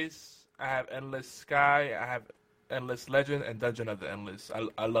Endless Space. I have Endless Sky, I have Endless Legend, and Dungeon of the Endless.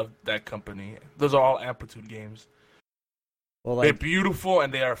 I love that company. Those are all Amplitude games. Well, they're beautiful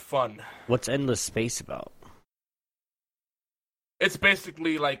and they are fun. What's Endless Space about? It's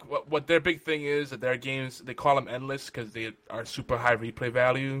basically like what their big thing is that their games, they call them endless because they are super high replay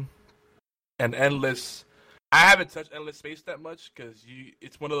value. And Endless, I haven't touched Endless Space that much because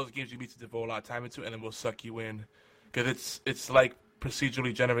it's one of those games you need to devote a lot of time into, and it will suck you in because it's like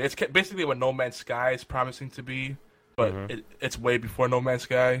procedurally generated. It's basically what No Man's Sky is promising to be, but it's way before No Man's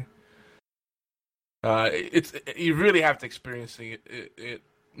Sky. You really have to experience it.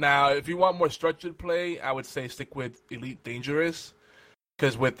 Now, if you want more structured play, I would say stick with Elite Dangerous,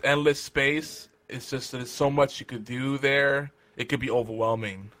 because with Endless Space, it's just there's so much you could do there. It could be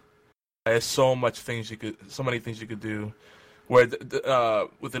overwhelming. There's so many things you could do. Where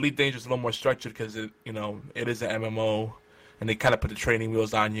with Elite Dangerous, it's a little more structured because it is an MMO. and they kind of put the training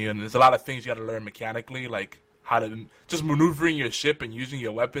wheels on you. And there's a lot of things you got to learn mechanically, like how to just maneuvering your ship and using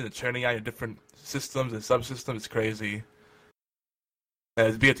your weapon and turning on your different systems and subsystems. It's crazy.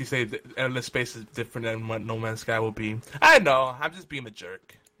 As BFT says, endless space is different than what No Man's Sky will be. I know. I'm just being a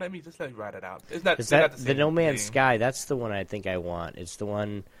jerk. Let me ride it out. It's not the No Man's Sky? That's the one I think I want. It's the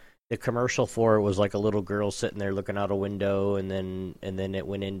one. The commercial for it was like a little girl sitting there looking out a window, and then it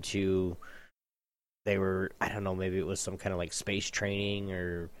went into. They were, I don't know, maybe it was some kind of like space training,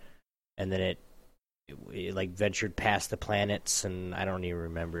 and then it like ventured past the planets, and I don't even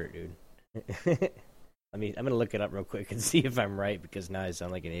remember it, dude. I'm gonna look it up real quick and see if I'm right, because now I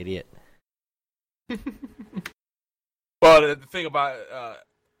sound like an idiot. Well, the thing about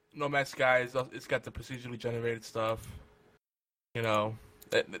No Man's Sky is it's got the procedurally generated stuff. You know,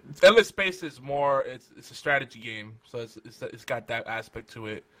 Endless Space is more. It's a strategy game, so it's got that aspect to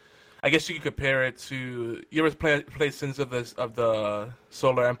it. I guess you could compare it to. You ever play Sins of the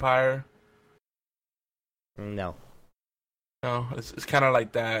Solar Empire? No. No, it's kind of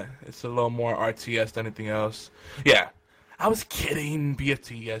like that. It's a little more RTS than anything else. Yeah, I was kidding.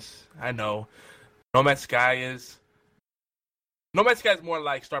 BFT, yes, I know. No Man's Sky is more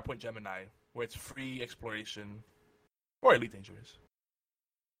like Starpoint Gemini, where it's free exploration, or Elite Dangerous.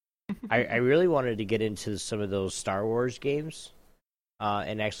 I really wanted to get into some of those Star Wars games,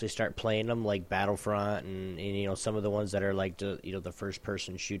 and actually start playing them, like Battlefront and you know, some of the ones that are like the first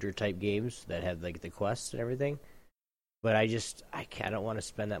person shooter type games that have like the quests and everything. But I don't want to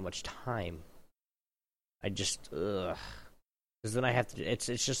spend that much time. Because then I have to. It's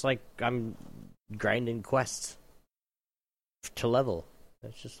just like I'm grinding quests to level.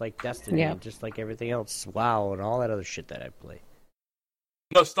 It's just like Destiny, just like everything else. WoW and all that other shit that I play.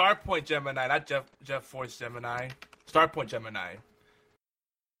 No, Starpoint Gemini, not Jeff Force Gemini. Starpoint Gemini.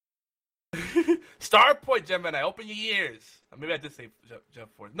 Starpoint Gemini. Open your ears. Maybe I did say Jeff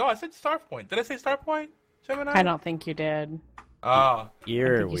Force. No, I said Starpoint. Did I say Starpoint Gemini? I don't think you did. Oh,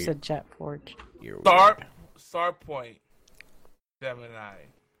 you're weird. You said Jet Forge. Starpoint Gemini.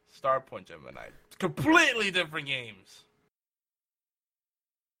 Starpoint Gemini. Completely different games.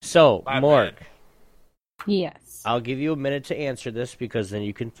 So, Morg. Yes. I'll give you a minute to answer this, because then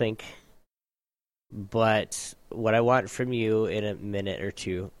you can think. But what I want from you in a minute or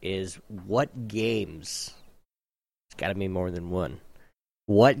two is what games, it's got to be more than one,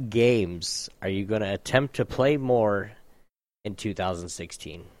 what games are you going to attempt to play more in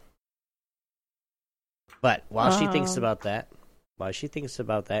 2016? But while she thinks about that,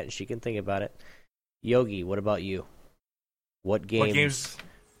 and she can think about it, Yogi, what about you? What games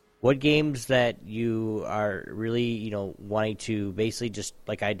that you are really, wanting to basically just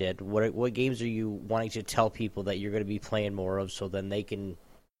like I did, what games are you wanting to tell people that you're going to be playing more of, so then they can,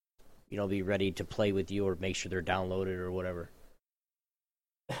 be ready to play with you or make sure they're downloaded or whatever?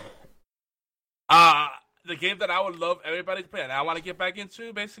 The game that I would love everybody to play and I want to get back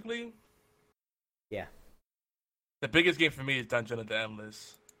into, basically. Yeah. The biggest game for me is Dungeon of the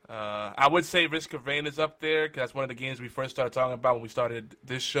Endless. I would say Risk of Rain is up there, because that's one of the games we first started talking about when we started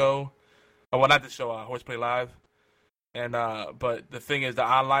this show. Oh, well, not this show, Horseplay Live. And but the thing is, the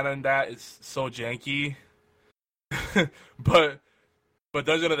online on that is so janky. but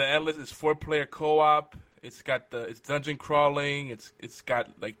Dungeon of the Endless is 4-player co-op. It's dungeon crawling. It's got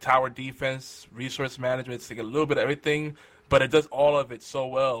like tower defense, resource management. It's like a little bit of everything, but it does all of it so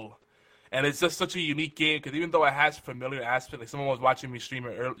well. And it's just such a unique game, because even though it has familiar aspects, like someone was watching me stream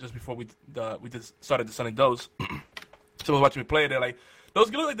it just before we just started the Sunny Dose. Someone was watching me play it. They're like, those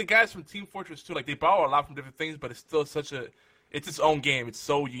look like the guys from Team Fortress 2. Like, they borrow a lot from different things, but it's still it's its own game. It's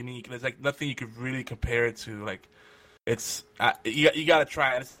so unique. There's like nothing you could really compare it to. Like, it's you gotta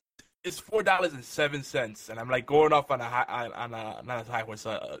try it. It's $4.07, and I'm like going off on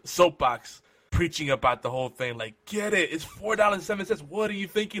a soapbox, preaching about the whole thing. Like, get it? It's $4.07. What are you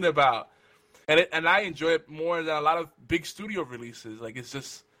thinking about? And I enjoy it more than a lot of big studio releases. Like, it's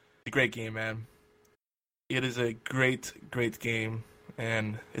just a great game, man. It is a great, great game,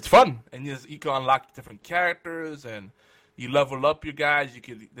 and it's fun. And you can unlock different characters, and you level up your guys.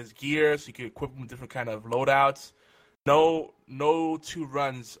 There's gear, so you can equip them with different kind of loadouts. No two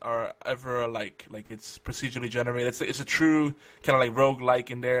runs are ever like it's procedurally generated. It's a true kind of like roguelike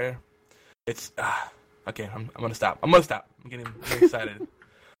in there. It's okay. I'm gonna stop. I'm getting very excited.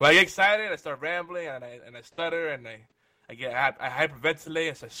 When I get excited, I start rambling and I stutter and I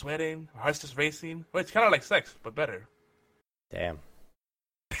hyperventilate. I start sweating. My heart's just racing. Well, it's kind of like sex, but better. Damn.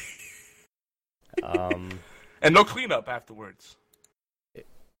 And no cleanup afterwards.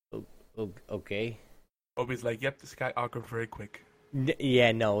 Okay. Obi's like, yep, this guy awkward very quick.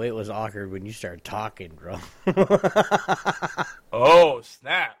 Yeah, no, it was awkward when you started talking, bro. Oh,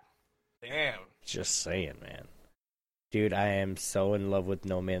 snap. Damn. Just saying, man. Dude, I am so in love with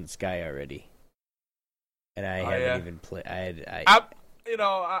No Man's Sky already. And I haven't even played. I'm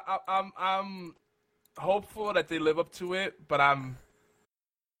hopeful that they live up to it, but I'm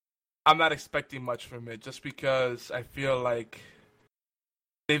not expecting much from it just because I feel like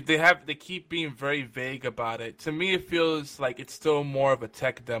they keep being very vague about it. To me, it feels like it's still more of a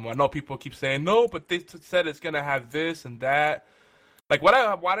tech demo. I know people keep saying no, but they said it's gonna have this and that. Like what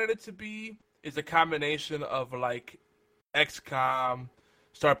I wanted it to be is a combination of like XCOM,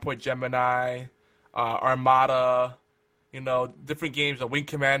 Starpoint Gemini, Armada, different games, Wing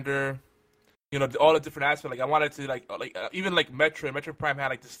Commander, all the different aspects. Like I wanted to even like Metro Prime had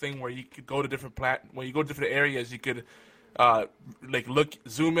like this thing where you could go to when you go to different areas, you could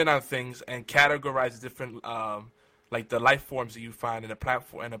zoom in on things and categorize different like the life forms that you find in the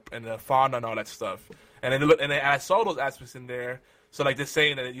platform and the fauna and all that stuff. And then I saw those aspects in there. So like they're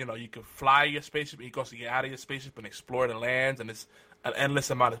saying that you could fly your spaceship, and you can also get out of your spaceship and explore the lands, and it's an endless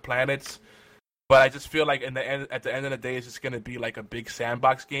amount of planets. But I just feel like at the end of the day, it's just gonna be like a big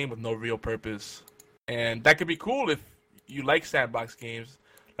sandbox game with no real purpose, and that could be cool if you like sandbox games.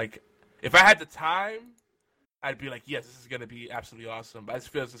 Like if I had the time, I'd be like, yes, this is gonna be absolutely awesome. But I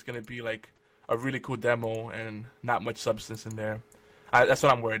just feel it's gonna be like a really cool demo and not much substance in there. That's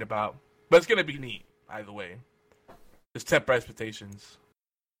what I'm worried about. But it's gonna be neat either way. Just temper expectations.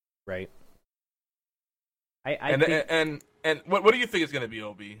 Right. And what do you think is gonna be,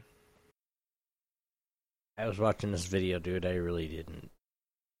 OB? I was watching this video, dude. I really didn't.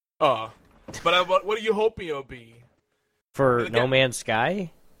 Oh, but what are you hoping it'll be? For No Man's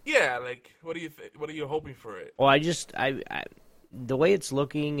Sky? Yeah, like what are you hoping for it? Well, I the way it's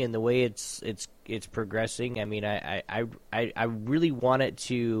looking and the way it's progressing. I mean, I really want it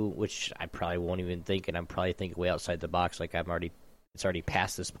to, which I probably won't even think, and I'm probably thinking way outside the box. Like it's already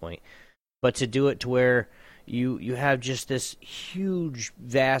past this point. But to do it to where you have just this huge,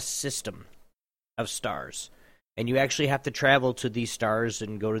 vast system of stars, and you actually have to travel to these stars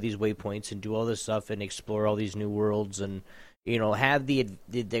and go to these waypoints and do all this stuff and explore all these new worlds and have the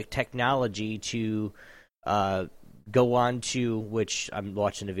technology to go on to, which I'm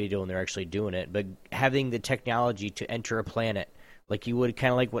watching the video and they're actually doing it, but having the technology to enter a planet like you would,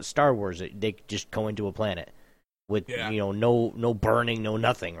 kind of like what Star Wars, they just go into a planet with no burning, no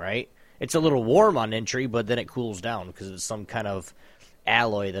nothing, right? It's a little warm on entry, but then it cools down because it's some kind of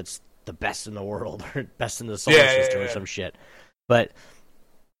alloy that's the best in the world or best in the solar system or some shit. But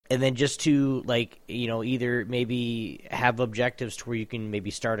and then just to either maybe have objectives to where you can maybe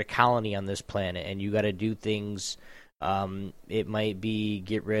start a colony on this planet, and you got to do things. It might be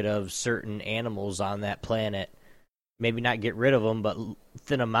get rid of certain animals on that planet. Maybe not get rid of them, but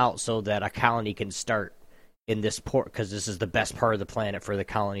thin them out so that a colony can start in this port, because this is the best part of the planet for the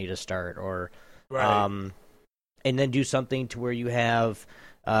colony to start. Or, right. And then do something to where you have,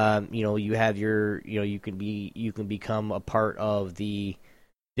 you have your, you can become a part of the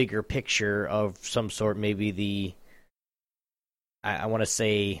bigger picture of some sort. Maybe I want to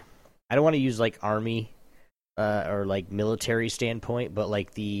say, I don't want to use like army or like military standpoint, but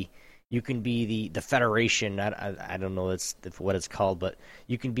like you can be the Federation. I don't know that's what it's called, but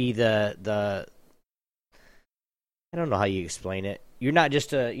you can be the I don't know how you explain it. You're not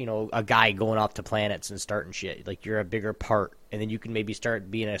just a guy going off to planets and starting shit. Like, you're a bigger part, and then you can maybe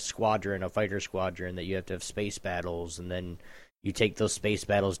start being a squadron, a fighter squadron, that you have to have space battles, and then you take those space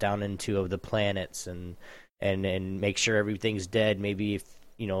battles down into the planets and make sure everything's dead. Maybe if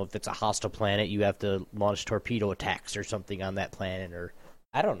it's a hostile planet, you have to launch torpedo attacks or something on that planet, or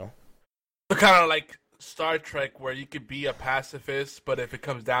I don't know. So kind of like Star Trek, where you could be a pacifist, but if it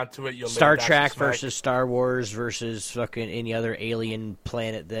comes down to it, you'll Star Trek versus Star Wars versus fucking any other alien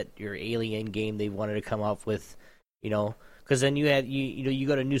planet that your alien game they wanted to come up with, because then you have you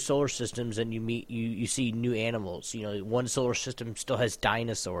go to new solar systems and you see new animals. One solar system still has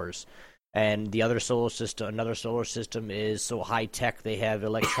dinosaurs, and another solar system is so high tech they have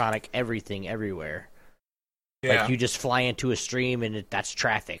electronic everything everywhere. Yeah. Like, you just fly into a stream and that's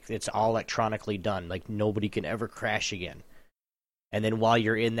traffic. It's all electronically done. Like, nobody can ever crash again. And then while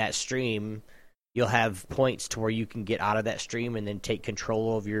you're in that stream, you'll have points to where you can get out of that stream and then take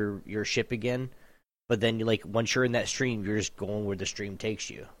control of your ship again. But then, once you're in that stream, you're just going where the stream takes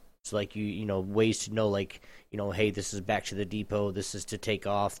you. So, ways to know, hey, this is back to the depot. This is to take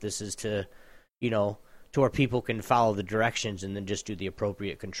off. This is to, to where people can follow the directions and then just do the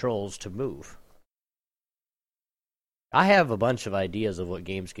appropriate controls to move. I have a bunch of ideas of what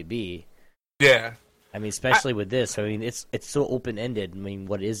games could be. Yeah. I mean, especially with this. I mean, it's so open ended. I mean,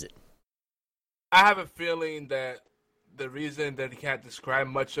 what is it? I have a feeling that the reason that he can't describe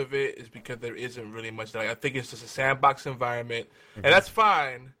much of it is because there isn't really much. Like, I think it's just a sandbox environment, and that's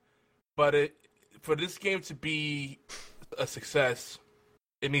fine. But for this game to be a success,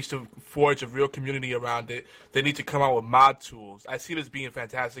 it needs to forge a real community around it. They need to come out with mod tools. I see this being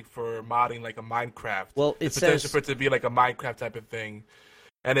fantastic for modding like a Minecraft. Well, it potential says for it to be like a Minecraft type of thing.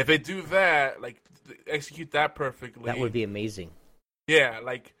 And if they do that, like execute that perfectly, that would be amazing. Yeah,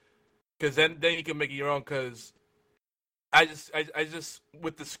 like because then you can make it your own. Because I just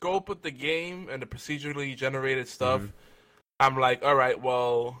with the scope of the game and the procedurally generated stuff, I'm like, all right,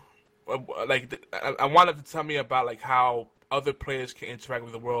 well, like I wanted to tell me about like how other players can interact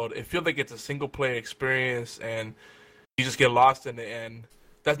with the world. It feels like it's a single player experience, and you just get lost in it. And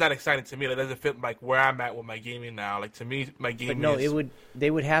that's not exciting to me. That doesn't fit like where I'm at with my gaming now. Like to me, my gaming. But no, they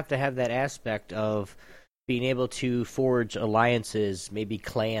would have to have that aspect of being able to forge alliances, maybe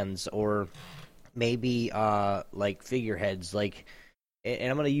clans, or maybe like figureheads. Like, and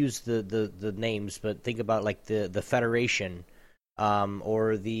I'm going to use the names, but think about like the Federation,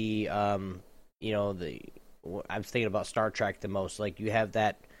 or the I'm thinking about Star Trek the most. Like you have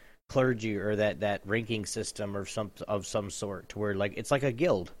that clergy or that ranking system or some sort to where like it's like a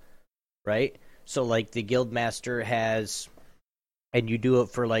guild, right? So like the guild master has, and you do it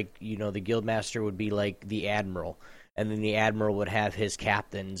for like the guild master would be like the admiral, and then the admiral would have his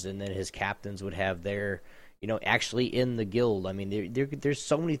captains, and then his captains would have their actually in the guild. I mean there's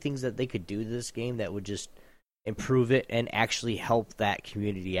so many things that they could do to this game that would just improve it and actually help that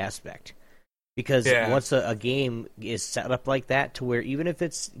community aspect. Because once a game is set up like that, to where even if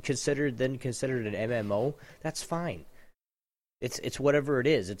it's considered an MMO, that's fine. It's whatever it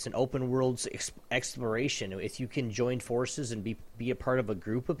is. It's an open world exploration. If you can join forces and be a part of a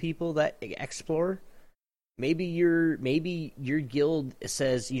group of people that explore, maybe your guild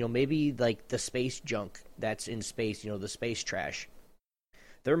says maybe like the space junk that's in space, the space trash.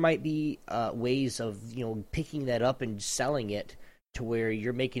 There might be ways of picking that up and selling it to where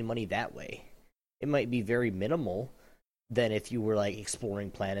you're making money that way. It might be very minimal than if you were like exploring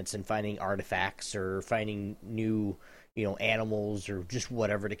planets and finding artifacts or finding new, animals or just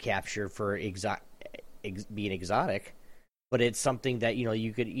whatever to capture for being exotic. But it's something that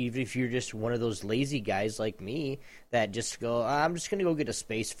you could, even if you're just one of those lazy guys like me that just go, I'm just gonna go get a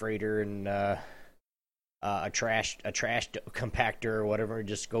space freighter and a trash compactor or whatever, and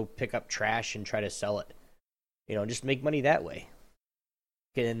just go pick up trash and try to sell it. Just make money that way.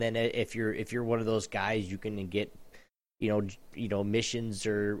 And then if you're one of those guys, you can get missions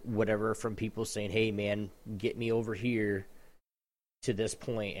or whatever from people saying, hey man, get me over here to this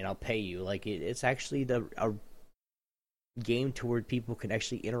point and I'll pay you. Like it's actually a game to where people can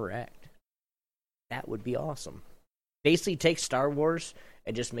actually interact. That would be awesome. Basically take Star Wars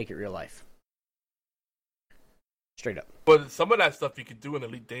and just make it real life. Straight up. But some of that stuff you could do in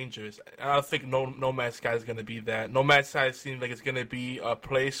Elite Dangerous. I don't think No Man's Sky is going to be that. No Man's Sky seems like it's going to be a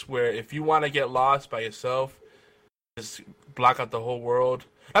place where if you want to get lost by yourself, just block out the whole world.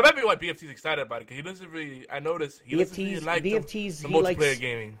 That might be why BFT's excited about it, because he doesn't really. I noticed he doesn't really like the multiplayer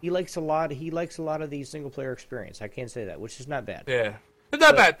gaming. He likes a lot of the single player experience. I can't say that, which is not bad. Yeah, it's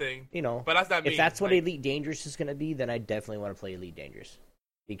not a bad thing. But that's not me. If that's what Elite Dangerous is going to be, then I definitely want to play Elite Dangerous.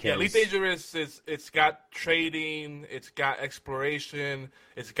 Because... Elite Dangerous it's got trading, it's got exploration,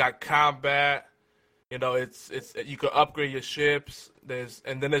 it's got combat. It's you can upgrade your ships. There's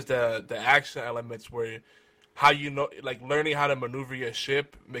the action elements where learning how to maneuver your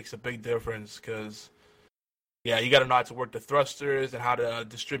ship makes a big difference, because you got to know how to work the thrusters and how to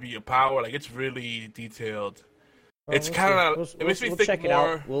distribute your power. Like it's really detailed. Well, it's kind of it makes me think check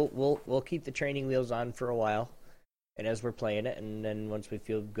more. It out. We'll keep the training wheels on for a while. And as we're playing it, and then once we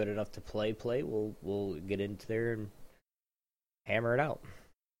feel good enough to play, we'll get into there and hammer it out.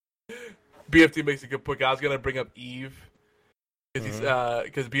 BFT makes a good point. I was gonna bring up Eve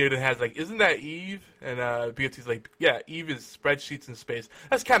because Bearden has like, isn't that Eve? And BFT's like, yeah, Eve is spreadsheets in space.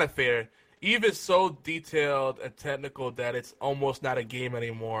 That's kind of fair. Eve is so detailed and technical that it's almost not a game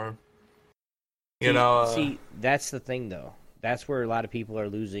anymore. See, that's the thing though. That's where a lot of people are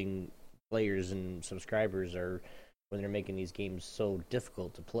losing players and subscribers are. When they're making these games so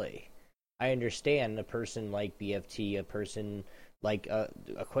difficult to play. I understand a person like BFT, a person like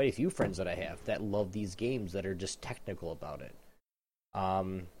quite a few friends that I have that love these games that are just technical about it.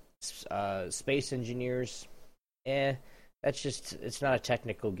 Space engineers, that's just, it's not a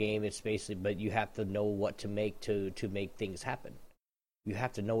technical game. It's basically, but you have to know what to make to make things happen. You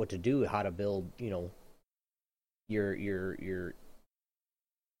have to know what to do, how to build, your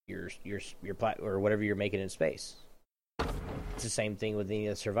or whatever you're making in space. It's the same thing with any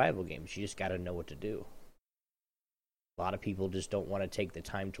of the survival games. You just got to know what to do. A lot of people just don't want to take the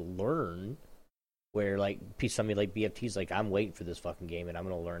time to learn. Where like somebody like BFT's like, I'm waiting for this fucking game and I'm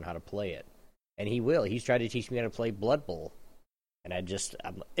going to learn how to play it, and he will. He's tried to teach me how to play Blood Bowl, and I'm half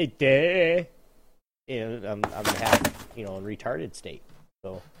in retarded state.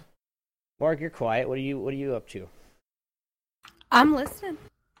 So, Mark, you're quiet. What are you up to? I'm listening.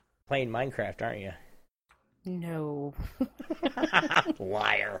 Playing Minecraft, aren't you? No.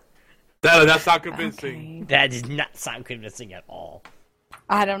 Liar. That's not convincing. Okay. That does not sound convincing at all.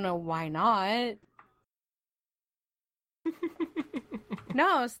 I don't know why not.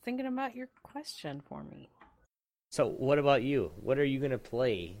 No, I was thinking about your question for me. So, what about you? What are you going to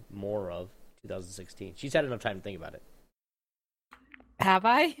play more of 2016? She's had enough time to think about it. Have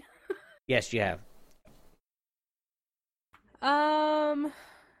I? Yes, you have.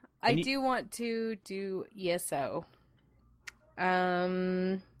 I do want to do ESO.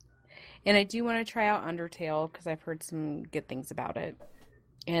 And I do want to try out Undertale because I've heard some good things about it.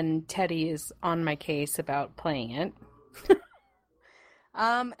 And Teddy is on my case about playing it.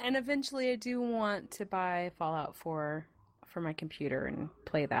 And eventually I do want to buy Fallout 4 for my computer and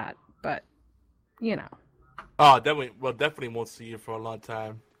play that. But, Oh, definitely won't see you for a long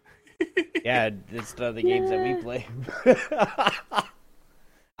time. Yeah, it's none of the games that we play.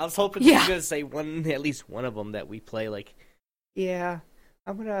 I was hoping you were going to say at least one of them that we play. Like, yeah,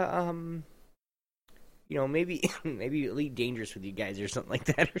 I'm gonna maybe Elite Dangerous with you guys or something like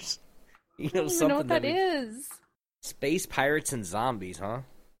that, or I don't even know what that is. Space Pirates and Zombies, huh?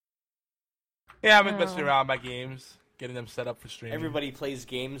 Yeah, I've been messing around with my games, getting them set up for streaming. Everybody plays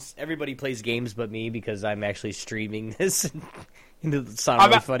games but me, because I'm actually streaming this. It sounds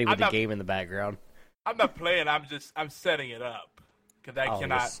really funny with the game in the background. I'm not playing. I'm setting it up because I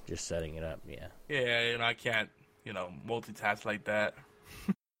cannot. Just setting it up. Yeah. Yeah, I can't. Multitask like that.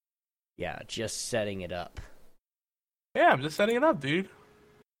 Yeah, just setting it up. Yeah, I'm just setting it up, dude.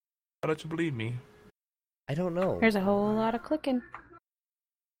 Why don't you believe me? I don't know. There's a whole lot of clicking.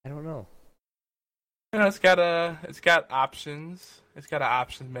 I don't know. It's got options. It's got an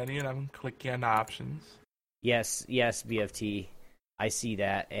options menu, and I'm clicking on the options. Yes, BFT. I see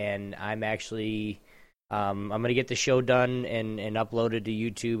that, and I'm actually, I'm gonna get the show done and upload it to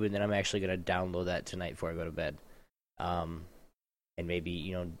YouTube, and then I'm actually gonna download that tonight before I go to bed, and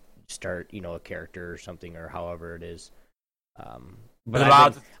maybe start a character or something, or however it is. But a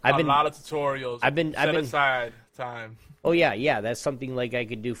lot of tutorials. I've been set aside time. Oh yeah, that's something like I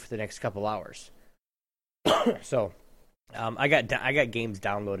could do for the next couple hours. So, I got games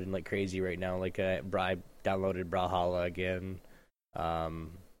downloaded like crazy right now. Like I downloaded Brawlhalla again.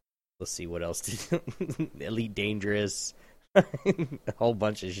 Let's see what else. Elite Dangerous, a whole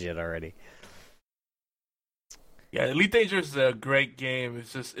bunch of shit already. Yeah, Elite Dangerous is a great game.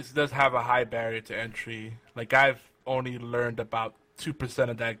 It does have a high barrier to entry. Like I've only learned about 2%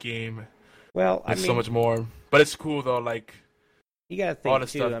 of that game. Well, there's so much more, but it's cool though. Like you gotta think all the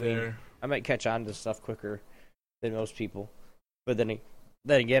too. stuff there. I might catch on to stuff quicker than most people, but then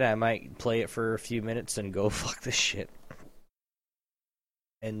again, I might play it for a few minutes and go fuck this shit,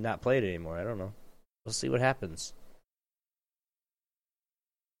 and not play it anymore. I don't know. We'll see what happens.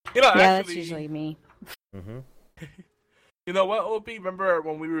 That's usually me. Mm-hmm. You know what, OP? Remember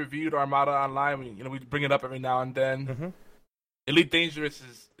when we reviewed Armada Online? We bring it up every now and then. Mm-hmm. Elite Dangerous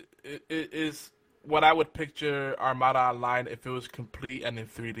is what I would picture Armada Online if it was complete and in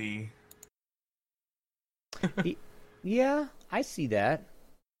 3D. Yeah, I see that,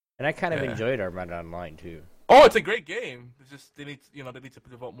 and I kind of enjoyed Armada Online too. Oh, it's a great game. It's just they need to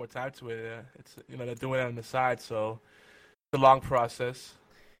devote more time to it. It's they're doing it on the side, so it's a long process.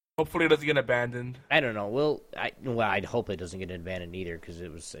 Hopefully, it doesn't get abandoned. I don't know. Well, I'd hope it doesn't get abandoned either, because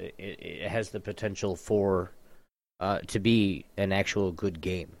it has the potential for to be an actual good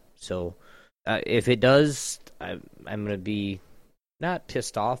game. So if it does, I'm gonna be not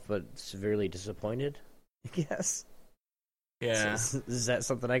pissed off, but severely disappointed, I guess. Yeah. Is that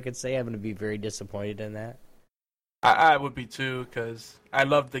something I could say? I'm gonna be very disappointed in that. I would be too, because I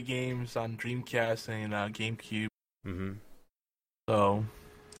love the games on Dreamcast and GameCube. Mm-hmm. So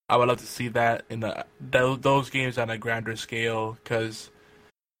I would love to see that in those games on a grander scale, because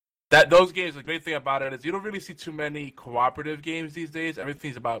those games, the great thing about it is you don't really see too many cooperative games these days.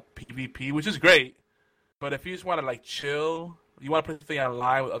 Everything's about PvP, which is great. But if you just want to chill, you want to play something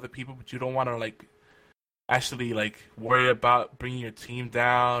online with other people, but you don't want to actually worry about bringing your team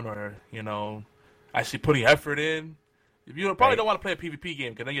down or actually putting effort in. You probably don't want to play a PvP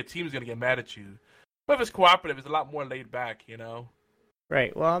game, because then your team's gonna get mad at you. But if it's cooperative, it's a lot more laid back,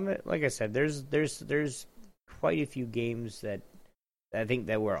 Right. Well, like I said, there's quite a few games that I think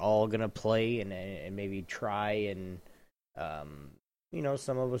that we're all gonna play and maybe try, and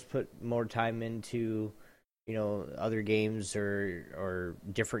some of us put more time into other games or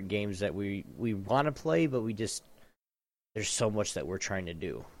different games that we want to play, but there's so much that we're trying to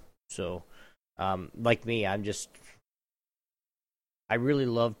do. So, like me, I really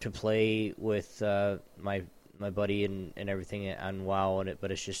love to play with my buddy and everything on WoW,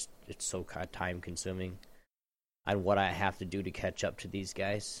 but it's so time consuming on what I have to do to catch up to these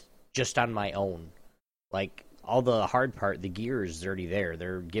guys just on my own. Like, all the hard part, the gear is already there.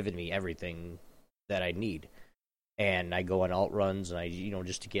 They're giving me everything that I need, and I go on alt runs and I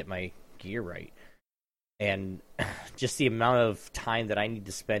just to get my gear right. And just the amount of time that I need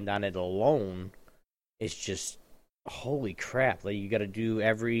to spend on it alone is just holy crap. Like, you got to do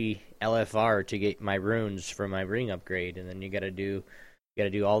every LFR to get my runes for my ring upgrade, and then you got to do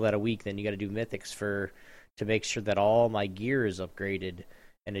all that a week. Then you got to do mythics to make sure that all my gear is upgraded,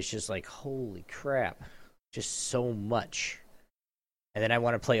 and it's just like holy crap, just so much. And then I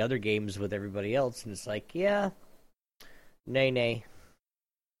want to play other games with everybody else, and it's like, yeah, nay,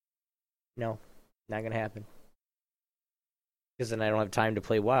 no, not gonna happen. Because then I don't have time to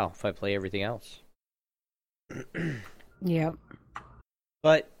play WoW if I play everything else. Yep.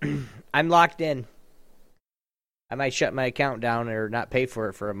 But I'm locked in. I might shut my account down or not pay for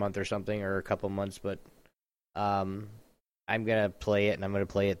it for a month or something, or a couple months, but I'm gonna play it, and I'm gonna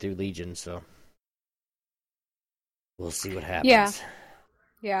play it through Legion, so we'll see what happens.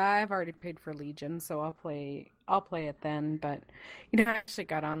 Yeah, I've already paid for Legion, so I'll play it then. But I actually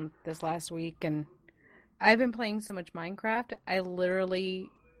got on this last week, and I've been playing so much Minecraft, I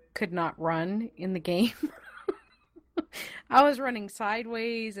literally could not run in the game. I was running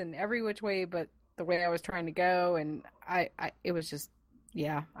sideways and every which way but the way I was trying to go, and it was just,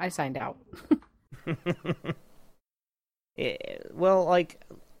 yeah, I signed out. Well, like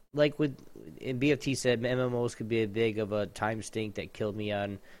with BFT said, MMOs could be a big of a time stink that killed me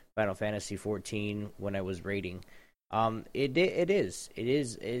on Final Fantasy 14 when I was raiding. It is.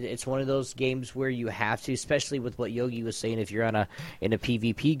 It's one of those games where you have to, especially with what Yogi was saying, if you're in a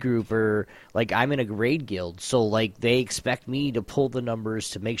PvP group, or like I'm in a raid guild, so like they expect me to pull the numbers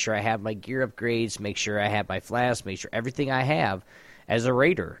to make sure I have my gear upgrades, make sure I have my flasks, make sure everything I have as a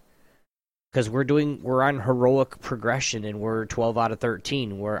raider. Because we're on heroic progression, and we're 12 out of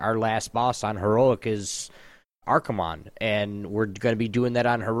 13. Where our last boss on heroic is Archimon, and we're going to be doing that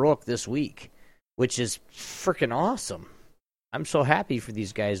on heroic this week, which is freaking awesome. I'm so happy for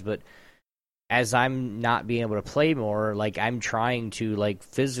these guys, but as I'm not being able to play more, like I'm trying to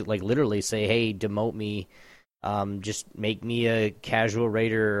literally say, hey, demote me, just make me a casual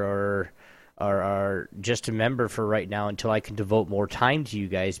raider or just a member for right now until I can devote more time to you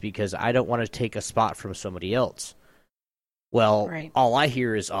guys, because I don't want to take a spot from somebody else. Well, right. All I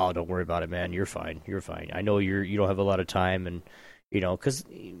hear is, oh, don't worry about it, man. You're fine. I know you don't have a lot of time, and because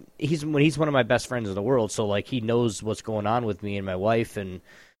he's one of my best friends in the world, so like he knows what's going on with me and my wife, and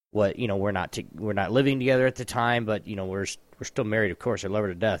what we're not living together at the time, but we're still married, of course. I love her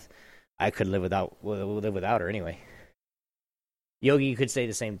to death. I couldn't live without her anyway. Yogi could say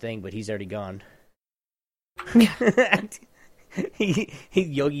the same thing, but he's already gone.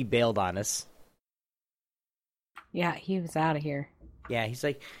 Yogi bailed on us. Yeah, he was out of here. Yeah, he's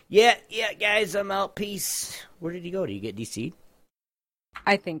like, yeah, guys, I'm out. Peace. Where did he go? Did he get DC'd?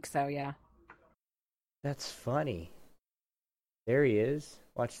 I think so, yeah. That's funny. There he is.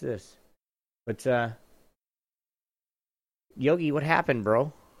 Watch this. But, Yogi, what happened,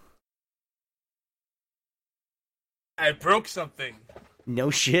 bro? I broke something. No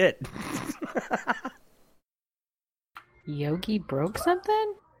shit. Yogi broke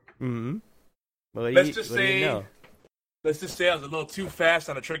something? Mm-hmm. Well, let's just say I was a little too fast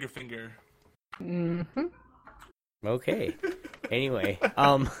on the trigger finger. Mm-hmm. Okay. Anyway,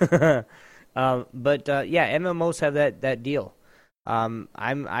 but yeah, MMOs have that deal. I'm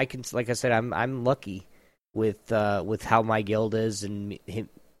lucky with how my guild is, and him,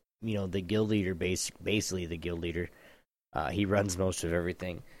 the guild leader, basically the guild leader. He runs most of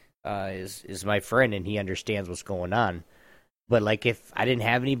everything. Is my friend, and he understands what's going on. But like, if I didn't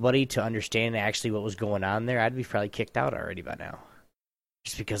have anybody to understand actually what was going on there, I'd be probably kicked out already by now,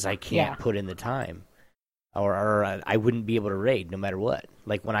 just because I can't put in the time, or I wouldn't be able to raid no matter what.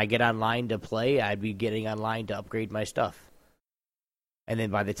 Like when I get online to play, I'd be getting online to upgrade my stuff, and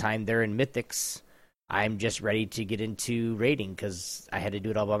then by the time they're in Mythics, I'm just ready to get into raiding because I had to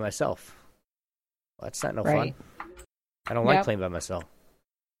do it all by myself. Well, that's not fun. I don't like playing by myself.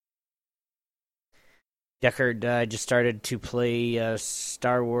 Deckard, I just started to play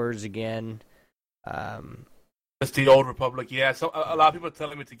Star Wars again. That's the Old Republic. Yeah, so a lot of people are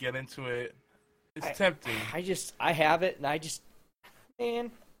telling me to get into it. It's tempting. I have it, and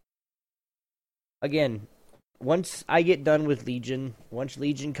man. Again, once I get done with Legion, once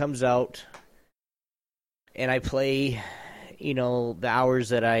Legion comes out, and I play, the hours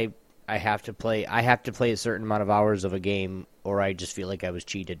that I have to play a certain amount of hours of a game, or I just feel like I was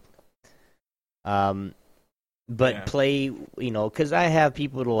cheated. Play, because I have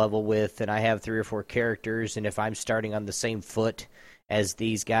people to level with, and I have 3 or 4 characters, and if I'm starting on the same foot as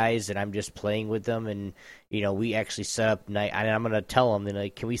these guys, and I'm just playing with them, and, we actually set up night, and I'm going to tell them,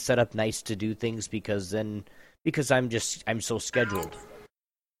 can we set up nights to do things, because I'm so scheduled,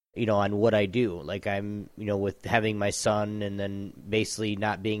 on what I do. Like, I'm, with having my son, and then basically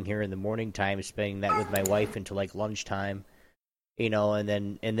not being here in the morning time, spending that with my wife until, like, lunchtime. And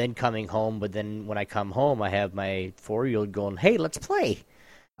then coming home, but then when I come home, I have my 4-year-old going, "Hey, let's play."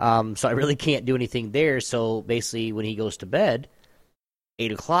 So I really can't do anything there. So basically, when he goes to bed,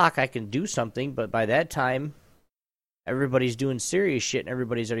 8:00, I can do something. But by that time, everybody's doing serious shit, and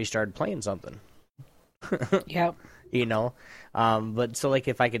everybody's already started playing something. Yep. But so like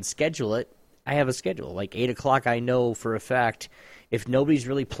if I can schedule it, I have a schedule. Like 8:00, I know for a fact if nobody's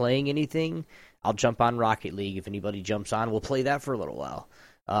really playing anything, I'll jump on Rocket League. If anybody jumps on, we'll play that for a little while.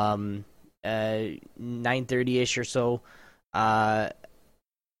 9:30ish or so, I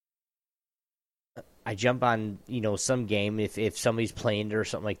jump on, some game if somebody's playing it or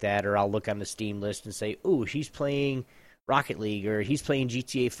something like that, or I'll look on the Steam list and say, "Ooh, he's playing Rocket League," or "He's playing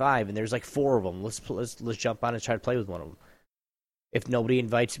GTA 5, and there's like 4 of them. Let's jump on and try to play with one of them." If nobody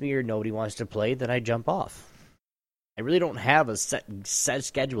invites me or nobody wants to play, then I jump off. I really don't have a set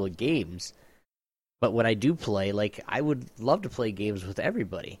schedule of games. But when I do play, like, I would love to play games with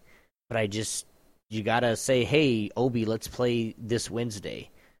everybody. But you gotta say, "Hey, Obi, let's play this Wednesday."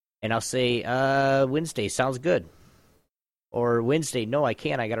 And I'll say, "Wednesday, sounds good." Or Wednesday, "No, I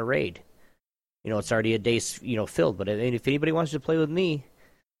can't, I got a raid." It's already a day, filled. But if anybody wants to play with me,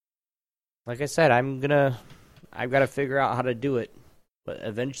 like I said, I've got to figure out how to do it. But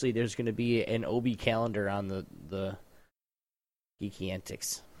eventually there's going to be an Obi calendar on the Geeky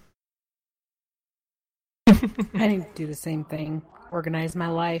Antics. I need to do the same thing. Organize my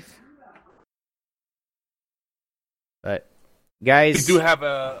life. But guys,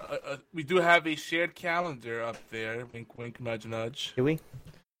 we do have a shared calendar up there. Wink, wink, nudge, nudge. Do we?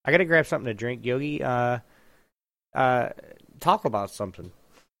 I gotta grab something to drink, Yogi. Talk about something.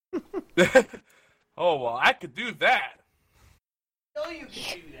 Oh well, I could do that. No, you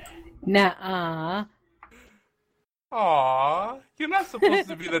can do that. Nuh-uh. Aw, you're not supposed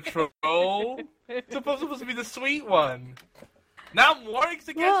to be the troll. You're supposed to be the sweet one. Now I'm warring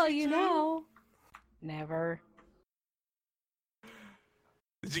against you too? Never.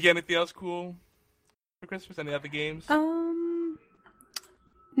 Did you get anything else cool for Christmas? Any other games?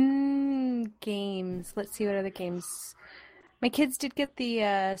 Games. Let's see what other games. My kids did get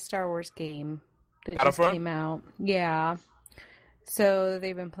the Star Wars game that just came out. Yeah. So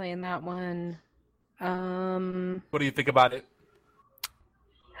they've been playing that one. What do you think about it?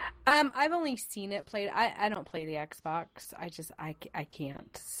 I've only seen it played. I don't play the Xbox. I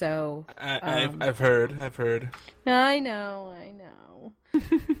can't. So I've heard. I know.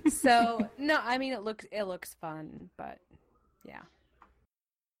 So no, I mean it looks fun, but yeah.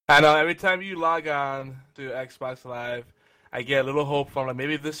 I know. Every time you log on to Xbox Live, I get a little hope from like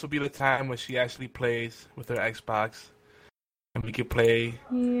maybe this will be the time when she actually plays with her Xbox. And we could play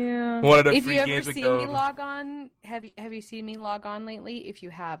one of the free games. If you ever seen me log on, have you seen me log on lately? If you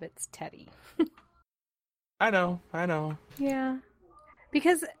have, it's Teddy. I know. Yeah,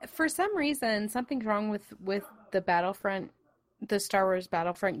 because for some reason something's wrong with the Battlefront, the Star Wars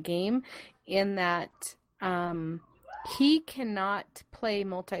Battlefront game, in that he cannot play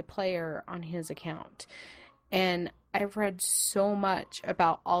multiplayer on his account, and I've read so much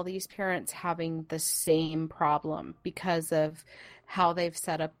about all these parents having the same problem because of how they've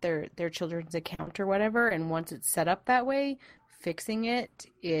set up their children's account or whatever. And once it's set up that way, fixing it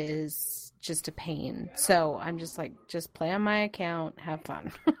is just a pain. So I'm just like, just play on my account, have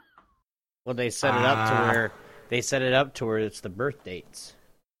fun. Well, they set it up to where it's the birth dates.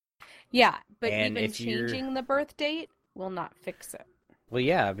 Yeah, but and even changing the birth date will not fix it. Well,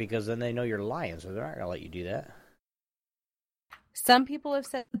 yeah, because then they know you're lying, so they're not going to let you do that. Some people have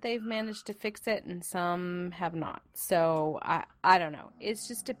said that they've managed to fix it, and some have not. So I don't know. It's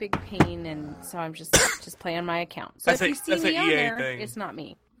just a big pain, and so I'm just playing my account. So if you see me on there, it's not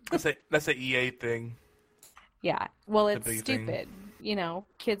me. That's an EA thing. Yeah. Well, it's stupid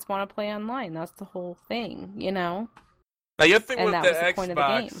kids want to play online. That's the whole thing, Now, your thing And with that the was the point of the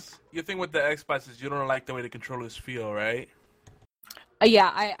game. Xbox, your thing with the Xbox is you don't like the way the controllers feel, right?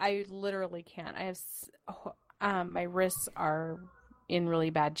 Yeah, I literally can't. My wrists are in really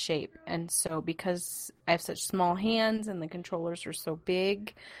bad shape, and so because I have such small hands and the controllers are so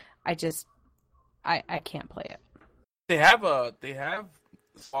big, I can't play it. They have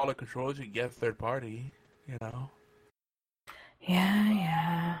smaller controllers you can get third party,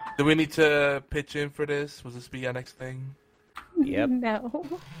 Yeah. Do we need to pitch in for this? Will this be our next thing? Yep. No.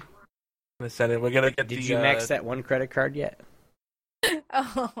 We're gonna get. Did you max that one credit card yet?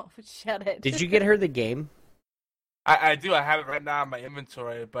 Oh, shut it. Did you get her the game? I do. I have it right now in my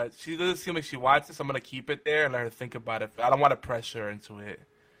inventory, but she doesn't seem like she wants it, so I'm gonna keep it there and let her think about it. I don't want to pressure her into it.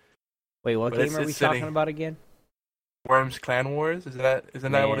 Wait, what But game are we talking about again? Worms Clan Wars? Isn't that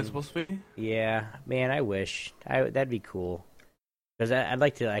what it's supposed to be? Yeah, man, I wish. That'd be cool. Because I'd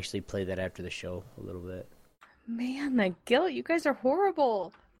like to actually play that after the show a little bit. Man, the guilt. You guys are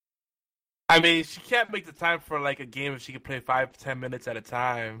horrible. I mean, she can't make the time for like a game if she can play 5 to 10 minutes at a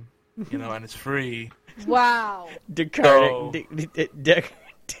time, and it's free. Wow. Decardic.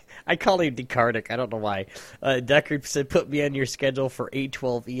 I call him Decardic. I don't know why. Decker said, "Put me on your schedule for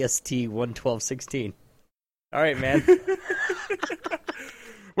 8/12 EST 1/12/16." All right, man.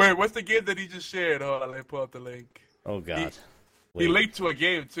 Wait, what's the game that he just shared? Hold on, let me pull up the link. Oh God. He linked to a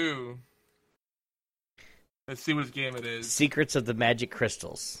game too. Let's see which game it is. Secrets of the Magic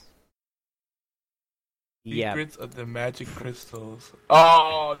Crystals. Secrets of the Magic Crystals.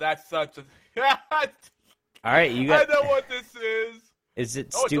 Oh, that's such a... All right, you got... I know what this is. Is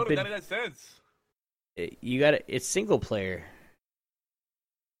it stupid? stupid? Oh, it totally sense. You got it. It's single player.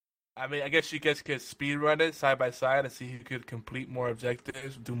 I mean, I guess you guys could speedrun it side by side and see who could complete more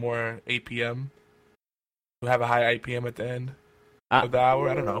objectives, do more APM. Who have a high APM at the end of the hour.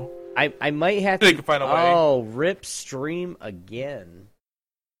 I don't know. I might have to find a way. Oh, rip stream again.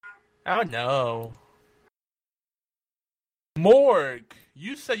 I don't know. Morg,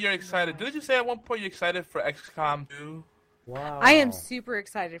 you said you're excited. Didn't you say at one point you're excited for XCOM 2? Wow. I am super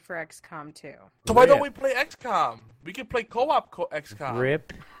excited for XCOM 2. So why don't we play XCOM? We can play co-op XCOM.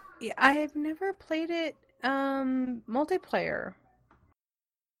 Rip. Yeah, I've never played it multiplayer.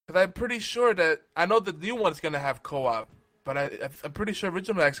 Because I'm pretty sure that... I know the new one's going to have co-op, but I'm pretty sure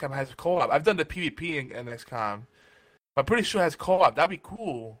original XCOM has co-op. I've done the PvP in XCOM. But I'm pretty sure it has co-op. That'd be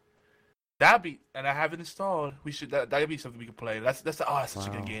cool. And I have it installed. That'd be something we could play. That's such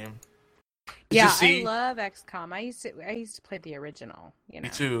a good game. Yeah, I love XCOM. I used to play the original. Me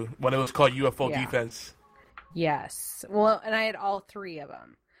too. When it was called UFO Defense. Yes. Well, and I had all 3 of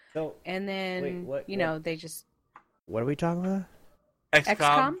them. So, and then they just. What are we talking about?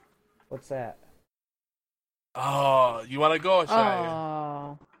 XCOM. What's that? Oh, you want to go, or should I?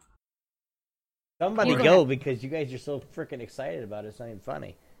 Oh. Somebody go because you guys are so freaking excited about it. It's not even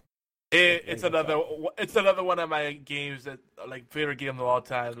funny. It's another one of my games that favorite game of all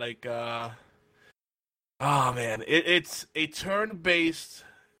time. It's a turn-based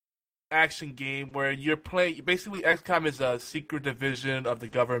action game where you're playing. Basically, XCOM is a secret division of the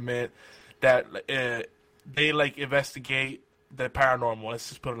government that they investigate the paranormal. Let's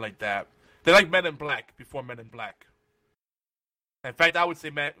just put it like that. They're like Men in Black before Men in Black. In fact, I would say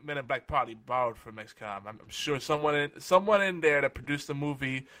Men in Black probably borrowed from XCOM. I'm sure someone in there that produced the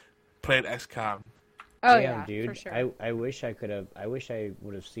movie played XCOM. Oh damn, yeah, dude. for sure. I wish I could have. I wish I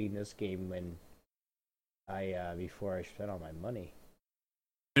would have seen this game when before I spent all my money.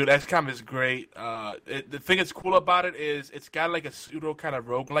 Dude, XCOM is great. The thing that's cool about it is it's got like a pseudo kind of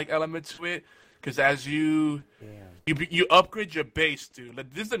roguelike element to it. Because as you upgrade your base, dude.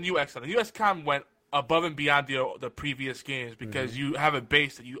 This is the new XCOM. The new XCOM went above and beyond the previous games because you have a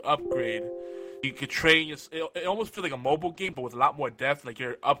base that you upgrade. You could train. It almost feels like a mobile game, but with a lot more depth. Like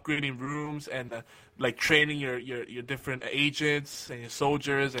you're upgrading rooms and training your different agents and your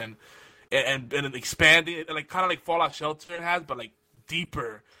soldiers and expanding it, kind of like Fallout Shelter it has, but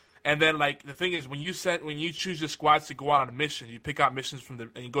deeper. And then the thing is when you choose your squads to go out on a mission, you pick out missions and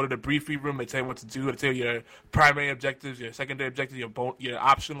you go to the briefing room. They tell you what to do. They tell you your primary objectives, your secondary objectives, your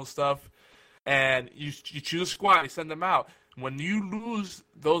optional stuff, and you choose a squad. You send them out. When you lose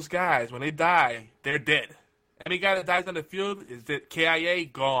those guys, when they die, they're dead. Any guy that dies on the field is dead. KIA,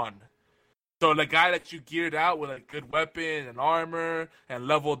 gone. So the guy that you geared out with a good weapon and armor and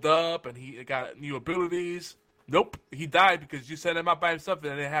leveled up and he got new abilities, nope, he died because you sent him out by himself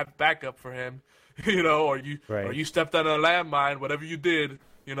and they didn't have backup for him, or you stepped on a landmine, whatever you did,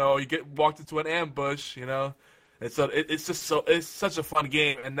 you walked into an ambush, it's such a fun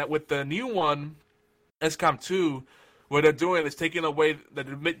game. And that with the new one, XCOM 2. what they're doing is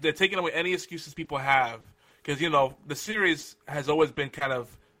they're taking away any excuses people have, because the series has always been kind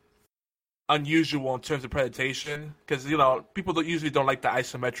of unusual in terms of presentation, because people usually don't like the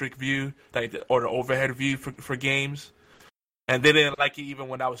isometric view, or the overhead view for games, and they didn't like it even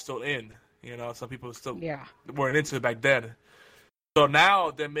when I was still in. Some people still weren't into it back then. So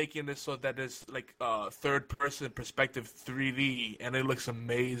now they're making this so that there's like third-person perspective 3D, and it looks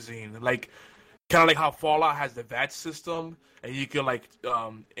amazing. Like kind of like how Fallout has the VATS system, and you can like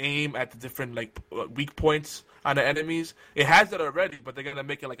aim at the different like weak points on the enemies. It has that already, but they're gonna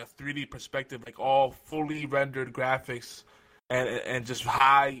make it like a 3D perspective, like all fully rendered graphics, and just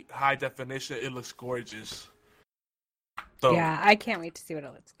high definition. It looks gorgeous. So, yeah, I can't wait to see what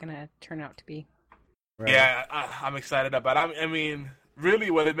it's gonna turn out to be. Right. Yeah, I'm excited about it. I mean, really,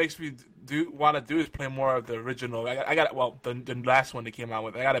 what it makes me want to do is play more of the original. I got the last one they came out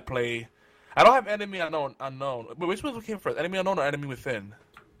with. I got to play. I don't have Enemy Unknown. But which one came first? Enemy Unknown or Enemy Within?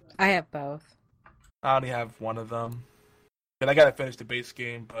 I have both. I only have one of them. And I got to finish the base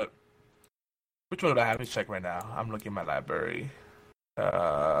game, but which one do I have? Let me check right now. I'm looking at my library.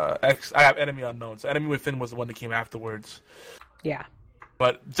 I have Enemy Unknown. So Enemy Within was the one that came afterwards. Yeah.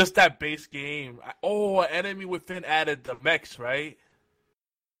 But just that base game. Enemy Within added the mechs, right?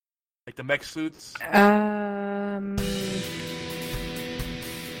 Like the mech suits? I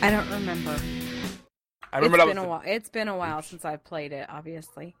don't remember. It's been a while since I've played it,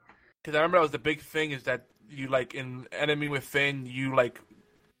 obviously. Because I remember that was the big thing, is that you, like, in Enemy Within, you, like,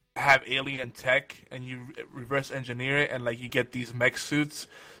 have alien tech, and you reverse engineer it, and, like, you get these mech suits,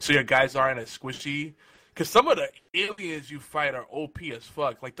 so your guys aren't as squishy. Because some of the aliens you fight are OP as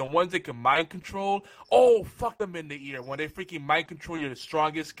fuck. Like, the ones that can mind control, fuck them in the ear. When they freaking mind control, you're the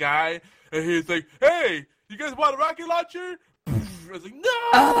strongest guy, and he's like, hey, you guys want a rocket launcher? I was like, no!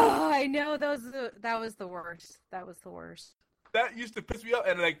 Oh, I know. That was the worst. That was the worst. That used to piss me off.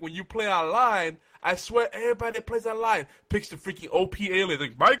 And, like, when you play online, I swear everybody that plays online picks the freaking OP aliens.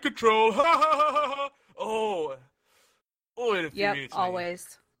 Like, mind control, ha ha ha ha ha. It infuriates me. Yep,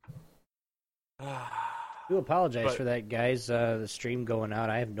 always. I do apologize for that, guys. The stream going out.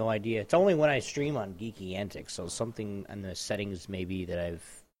 I have no idea. It's only when I stream on Geeky Antics, so something in the settings maybe that I've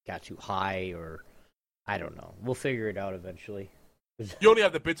got too high, or I don't know. We'll figure it out eventually. You only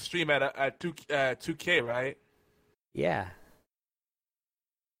have the bit stream at 2K, right? Yeah.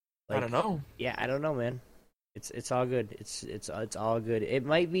 I don't know. Yeah, I don't know, man. It's all good. It's all good. It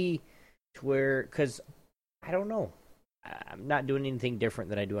might be to where, because I don't know. I'm not doing anything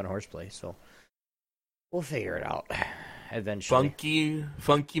different than I do on Horseplay, so we'll figure it out eventually.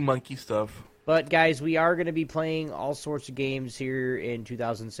 Funky monkey stuff. But guys, we are going to be playing all sorts of games here in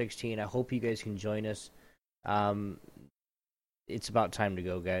 2016. I hope you guys can join us. It's about time to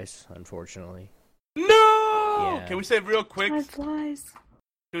go, guys, unfortunately. No! Yeah. Can we say real quick? Time flies.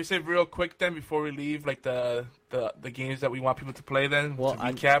 Can we say real quick then before we leave, like the games that we want people to play then? Well, to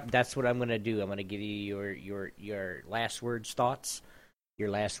recap? That's what I'm going to do. I'm going to give you your last words, thoughts, your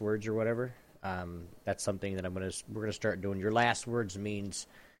last words or whatever. That's something that we're going to start doing. Your last words means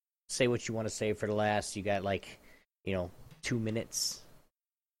say what you want to say for the last. You got 2 minutes,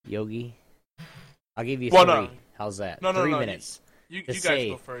 Yogi. I'll give you 3. No. How's that? No, 3 minutes. You guys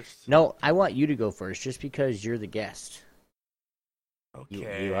go first. No, I want you to go first, just because you're the guest.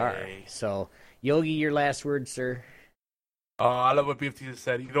 Okay. You are. So, Yogi, your last words, sir. Oh, I love what BFT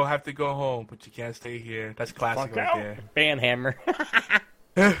said. You don't have to go home, but you can't stay here. That's classic right there. Banhammer.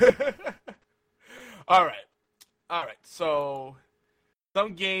 All right. So,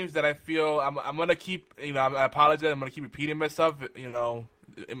 some games that I feel I'm gonna keep. I apologize. I'm gonna keep repeating myself.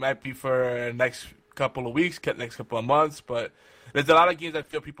 It might be for next couple of weeks, next couple of months, but there's a lot of games I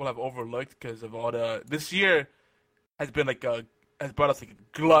feel people have overlooked because of all this year has been has brought us a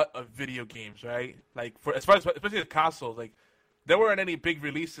glut of video games, right? Like especially the consoles, like there weren't any big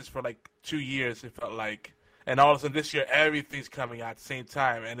releases for 2 years. It felt like, and all of a sudden this year everything's coming out at the same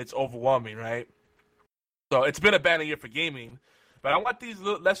time, and it's overwhelming, right? So it's been a bad year for gaming, but I want these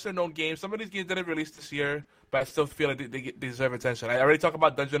lesser known games. Some of these games didn't release this year, but I still feel like they deserve attention. I already talked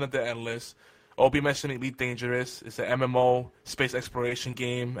about Dungeon of the Endless. Obi mentioned Elite Dangerous. It's an MMO space exploration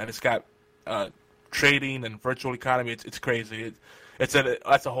game, and it's got trading and virtual economy. It's crazy. That's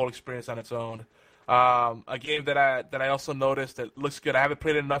a whole experience on its own. A game that I also noticed that looks good. I haven't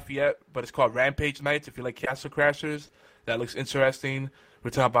played it enough yet, but it's called Rampage Knights. If you like Castle Crashers, that looks interesting. We're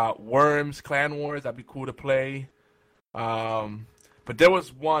talking about Worms, Clan Wars. That'd be cool to play. But there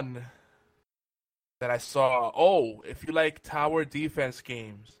was one that I saw. Oh, if you like tower defense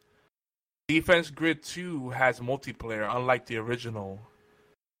games, Defense Grid 2 has multiplayer, unlike the original.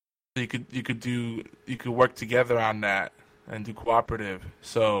 So you could work together on that and do cooperative.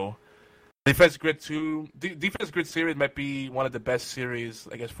 So Defense Grid 2, Defense Grid series might be one of the best series,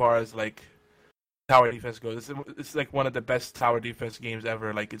 like as far as like tower defense goes. It's like one of the best tower defense games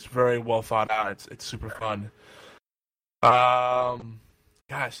ever. Like it's very well thought out. It's super fun. Gosh,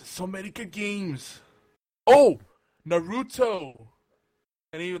 there's so many good games. Oh, Naruto,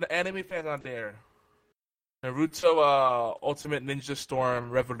 and even the anime fans out there. Naruto, Ultimate Ninja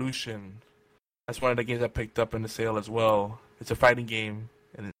Storm Revolution. That's one of the games I picked up in the sale as well. It's a fighting game.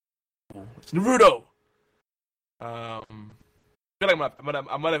 It's Naruto. I feel like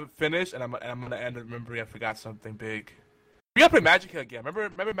I'm gonna finish and I'm gonna end remembering I forgot something big. We gotta play Magica again.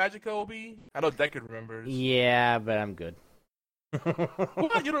 Remember Magica, Obi? I know Deckard remembers. Yeah, but I'm good.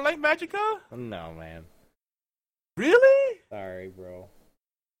 What? You don't like Magica? No, man. Really? Sorry, bro.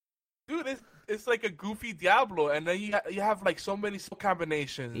 Dude, it's like a goofy Diablo, and then you have like so many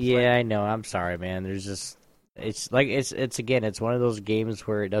combinations. Yeah, like, I know. I'm sorry, man. There's just it's like it's again, it's one of those games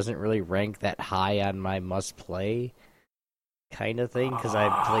where it doesn't really rank that high on my must play kind of thing because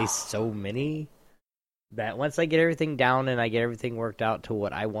I play so many that once I get everything down and I get everything worked out to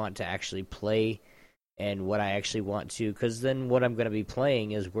what I want to actually play and what I actually want to, because then what I'm going to be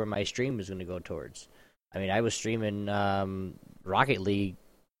playing is where my stream is going to go towards. I mean, I was streaming Rocket League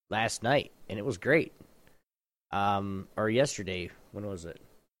last night and it was great. Or yesterday. When was it?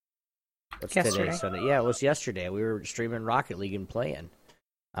 What's today? Sunday? Yeah, it was yesterday. We were streaming Rocket League and playing,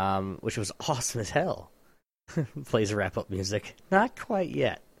 which was awesome as hell. Plays wrap-up music. Not quite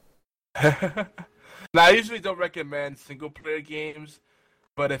yet. Now, I usually don't recommend single-player games,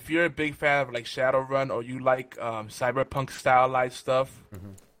 but if you're a big fan of like Shadowrun or you like cyberpunk stylized stuff,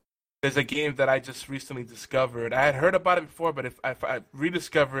 there's a game that I just recently discovered. I had heard about it before, but if I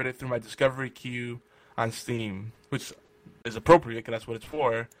rediscovered it through my discovery queue on Steam, which is appropriate because that's what it's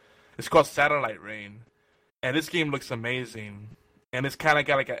for. It's called Satellite Rain, and this game looks amazing. And it's kind of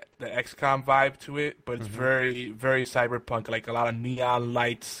got like the XCOM vibe to it, but it's very, very cyberpunk, like a lot of neon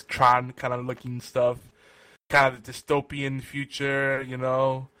lights, Tron kind of looking stuff, kind of dystopian future, you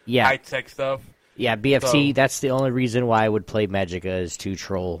know, high-tech stuff. Yeah, BFC, that's the only reason why I would play Magica is to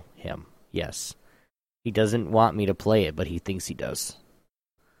troll him. Yes. He doesn't want me to play it, but he thinks he does.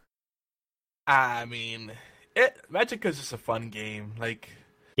 I mean, Magica's just a fun game, like...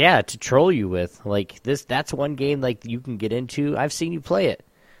 Yeah, to troll you with. Like, that's one game, like, you can get into. I've seen you play it.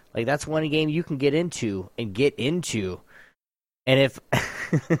 Like, that's one game you can get into. And if...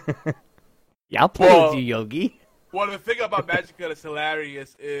 yeah, I'll play with you, Yogi. Well, the thing about Magica that's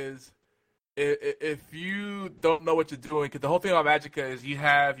hilarious is if you don't know what you're doing, because the whole thing about Magica is you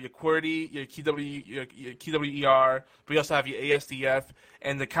have your QWERTY, your KWER, but you also have your ASDF,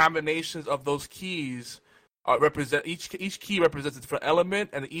 and the combinations of those keys... represent each key represents a different element,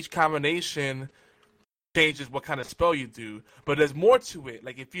 and each combination changes what kind of spell you do. But there's more to it.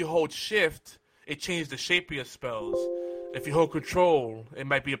 Like if you hold Shift, it changes the shape of your spells. If you hold Control, it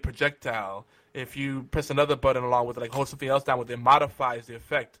might be a projectile. If you press another button along with it, like hold something else down with it, modifies the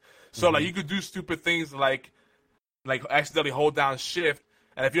effect. So like you could do stupid things like accidentally hold down Shift,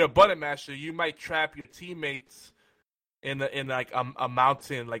 and if you're a button masher, you might trap your teammates in like a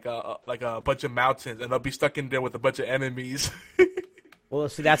mountain, like a bunch of mountains, and they'll be stuck in there with a bunch of enemies. Well,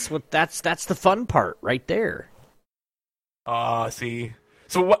 see, that's the fun part right there. See.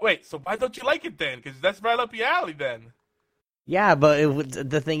 So wait. So why don't you like it then? Because that's right up your alley then. Yeah, but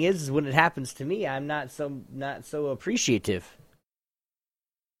the thing is, when it happens to me, I'm not so appreciative.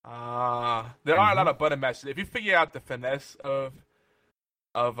 There are a lot of button mashers. If you figure out the finesse of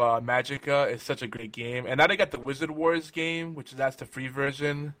Magica, is such a great game. And now they got the Wizard Wars game, that's the free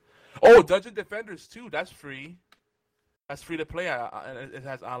version. Oh, Dungeon Defenders 2, that's free. That's free to play. It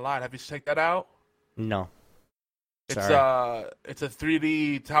has online. Have you checked that out? No. It's a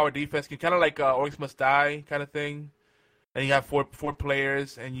 3D tower defense game, kind of like Orcs Must Die kind of thing. And you have four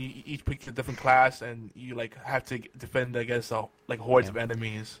players, and you each pick a different class, and you like have to defend against like hordes of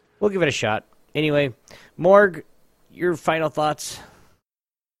enemies. We'll give it a shot. Anyway, Morg, your final thoughts?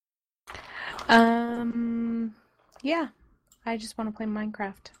 Yeah, I just want to play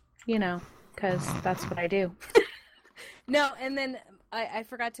Minecraft, because that's what I do. No, and then I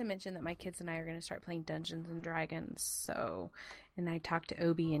forgot to mention that my kids and I are going to start playing Dungeons and Dragons, and I talked to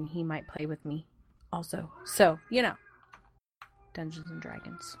Obi, and he might play with me also. So, Dungeons and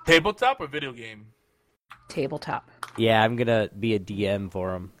Dragons. Tabletop or video game? Tabletop. Yeah, I'm going to be a DM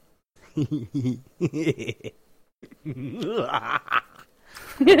for him.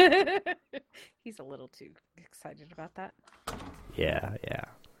 He's a little too excited about that. Yeah.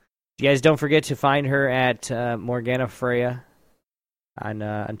 You guys don't forget to find her at Morgana Freya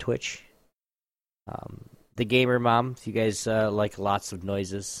on Twitch. The Gamer Mom, if you guys like lots of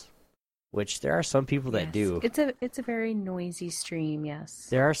noises, which there are some people that do. It's a very noisy stream, yes.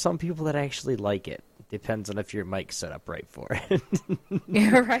 There are some people that actually like it. Depends on if your mic's set up right for it.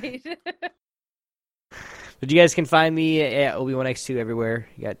 Yeah, right. But you guys can find me at Obi1X2 everywhere.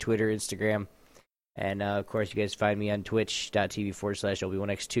 You got Twitter, Instagram, and of course you guys find me on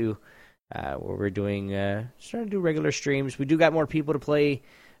twitch.tv/Obi1X2, where we're starting to do regular streams. We do got more people to play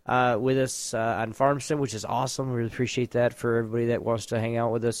with us on Farm Sim, which is awesome. We really appreciate that for everybody that wants to hang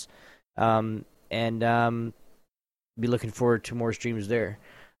out with us. And be looking forward to more streams there.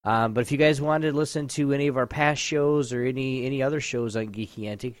 But if you guys wanted to listen to any of our past shows or any other shows on Geeky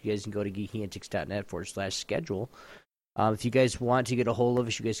Antics, you guys can go to geekyantics.net/schedule. If you guys want to get a hold of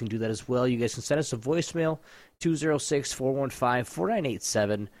us, you guys can do that as well. You guys can send us a voicemail,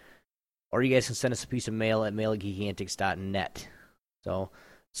 206-415-4987, or you guys can send us a piece of mail at mail@geekyantics.net. So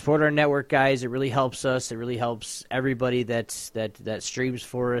support our network, guys. It really helps us. It really helps everybody that streams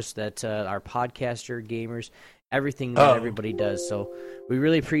for us, that our podcaster, gamers, everything that everybody does. So we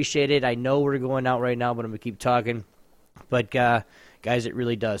really appreciate it. I know we're going out right now, but I'm going to keep talking. But, guys, it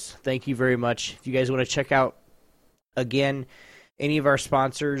really does. Thank you very much. If you guys want to check out, again, any of our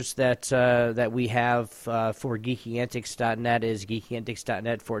sponsors that we have for geekyantics.net is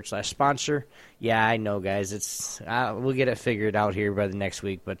geekyantics.net/sponsor. Yeah, I know, guys. We'll get it figured out here by the next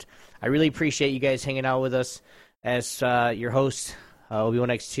week. But I really appreciate you guys hanging out with us. As your host,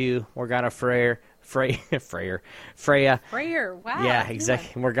 Obi1X2, Morgana Freya. Freya, wow. Yeah, exactly.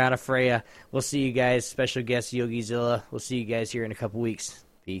 Yeah. Morgana Freya. We'll see you guys. Special guest Yogizilla. We'll see you guys here in a couple weeks.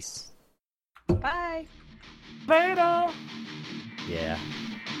 Peace. Bye. Later. Yeah.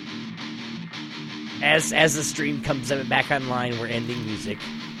 As the stream comes back online, we're ending music.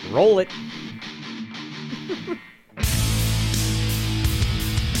 Roll it.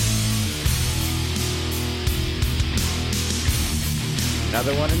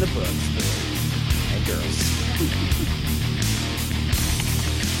 Another one in the books, boys and girls.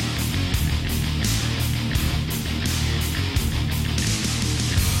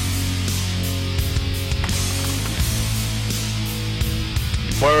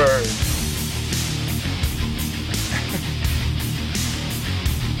 Word.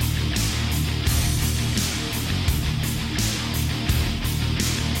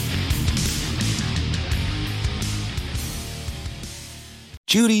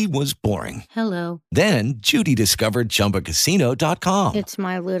 Judy was boring. Hello. Then Judy discovered ChumbaCasino.com. It's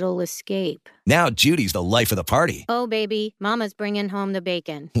my little escape. Now Judy's the life of the party. Oh, baby, mama's bringing home the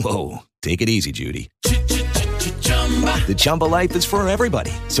bacon. Whoa, take it easy, Judy. The Chumba life is for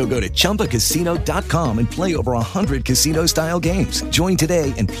everybody. So go to ChumbaCasino.com and play over 100 casino-style games. Join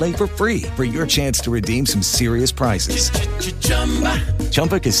today and play for free for your chance to redeem some serious prizes.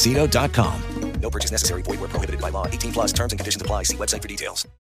 ChumbaCasino.com. No purchase necessary. Void where prohibited by law. 18+ terms and conditions apply. See website for details.